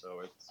yesterday,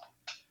 so it's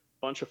a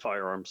bunch of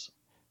firearms.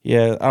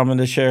 Yeah, I'm going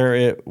to share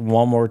it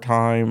one more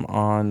time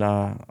on.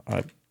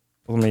 Let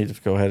me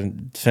just go ahead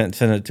and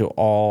send it to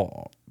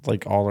all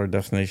our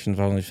destinations.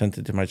 I only sent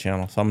it to my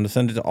channel, so I'm going to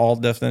send it to all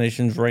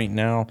destinations right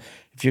now.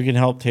 If you can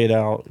help Tate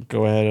out,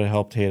 go ahead and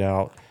help Tate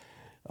out.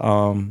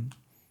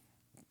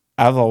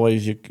 As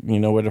always, you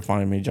know where to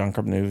find me. John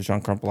Crump News, John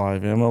Crump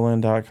Live,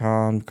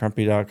 MLN.com,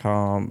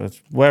 Crumpy.com.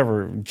 It's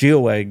whatever.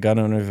 GOA, Gun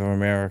Owners of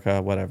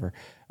America, whatever.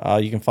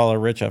 You can follow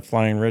Rich at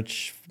Flying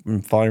Rich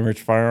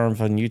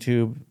Firearms on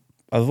YouTube,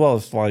 as well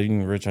as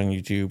Flying Rich on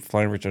YouTube,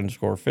 Flying Rich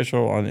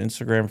 _official on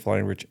Instagram,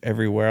 Flying Rich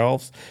everywhere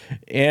else.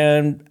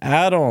 And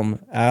Adam,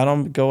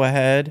 go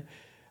ahead.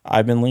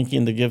 I've been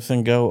linking the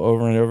Gibson Go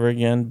over and over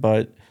again,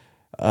 but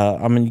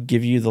I'm going to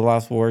give you the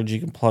last words. You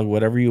can plug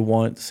whatever you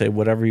want, say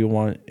whatever you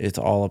want. It's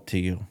all up to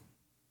you.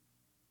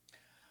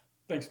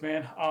 Thanks,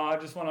 man. I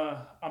just want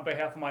to, on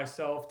behalf of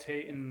myself,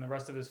 Tate, and the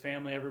rest of his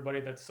family, everybody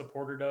that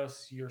supported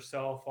us,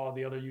 yourself, all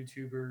the other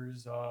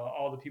YouTubers,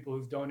 all the people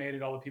who've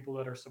donated, all the people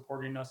that are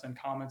supporting us in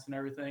comments and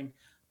everything,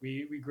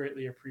 we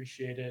greatly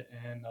appreciate it,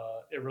 and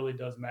it really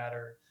does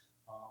matter,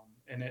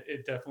 and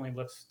it definitely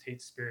lifts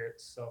Tate's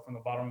spirits. So from the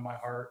bottom of my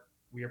heart,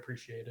 we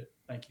appreciate it.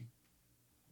 Thank you.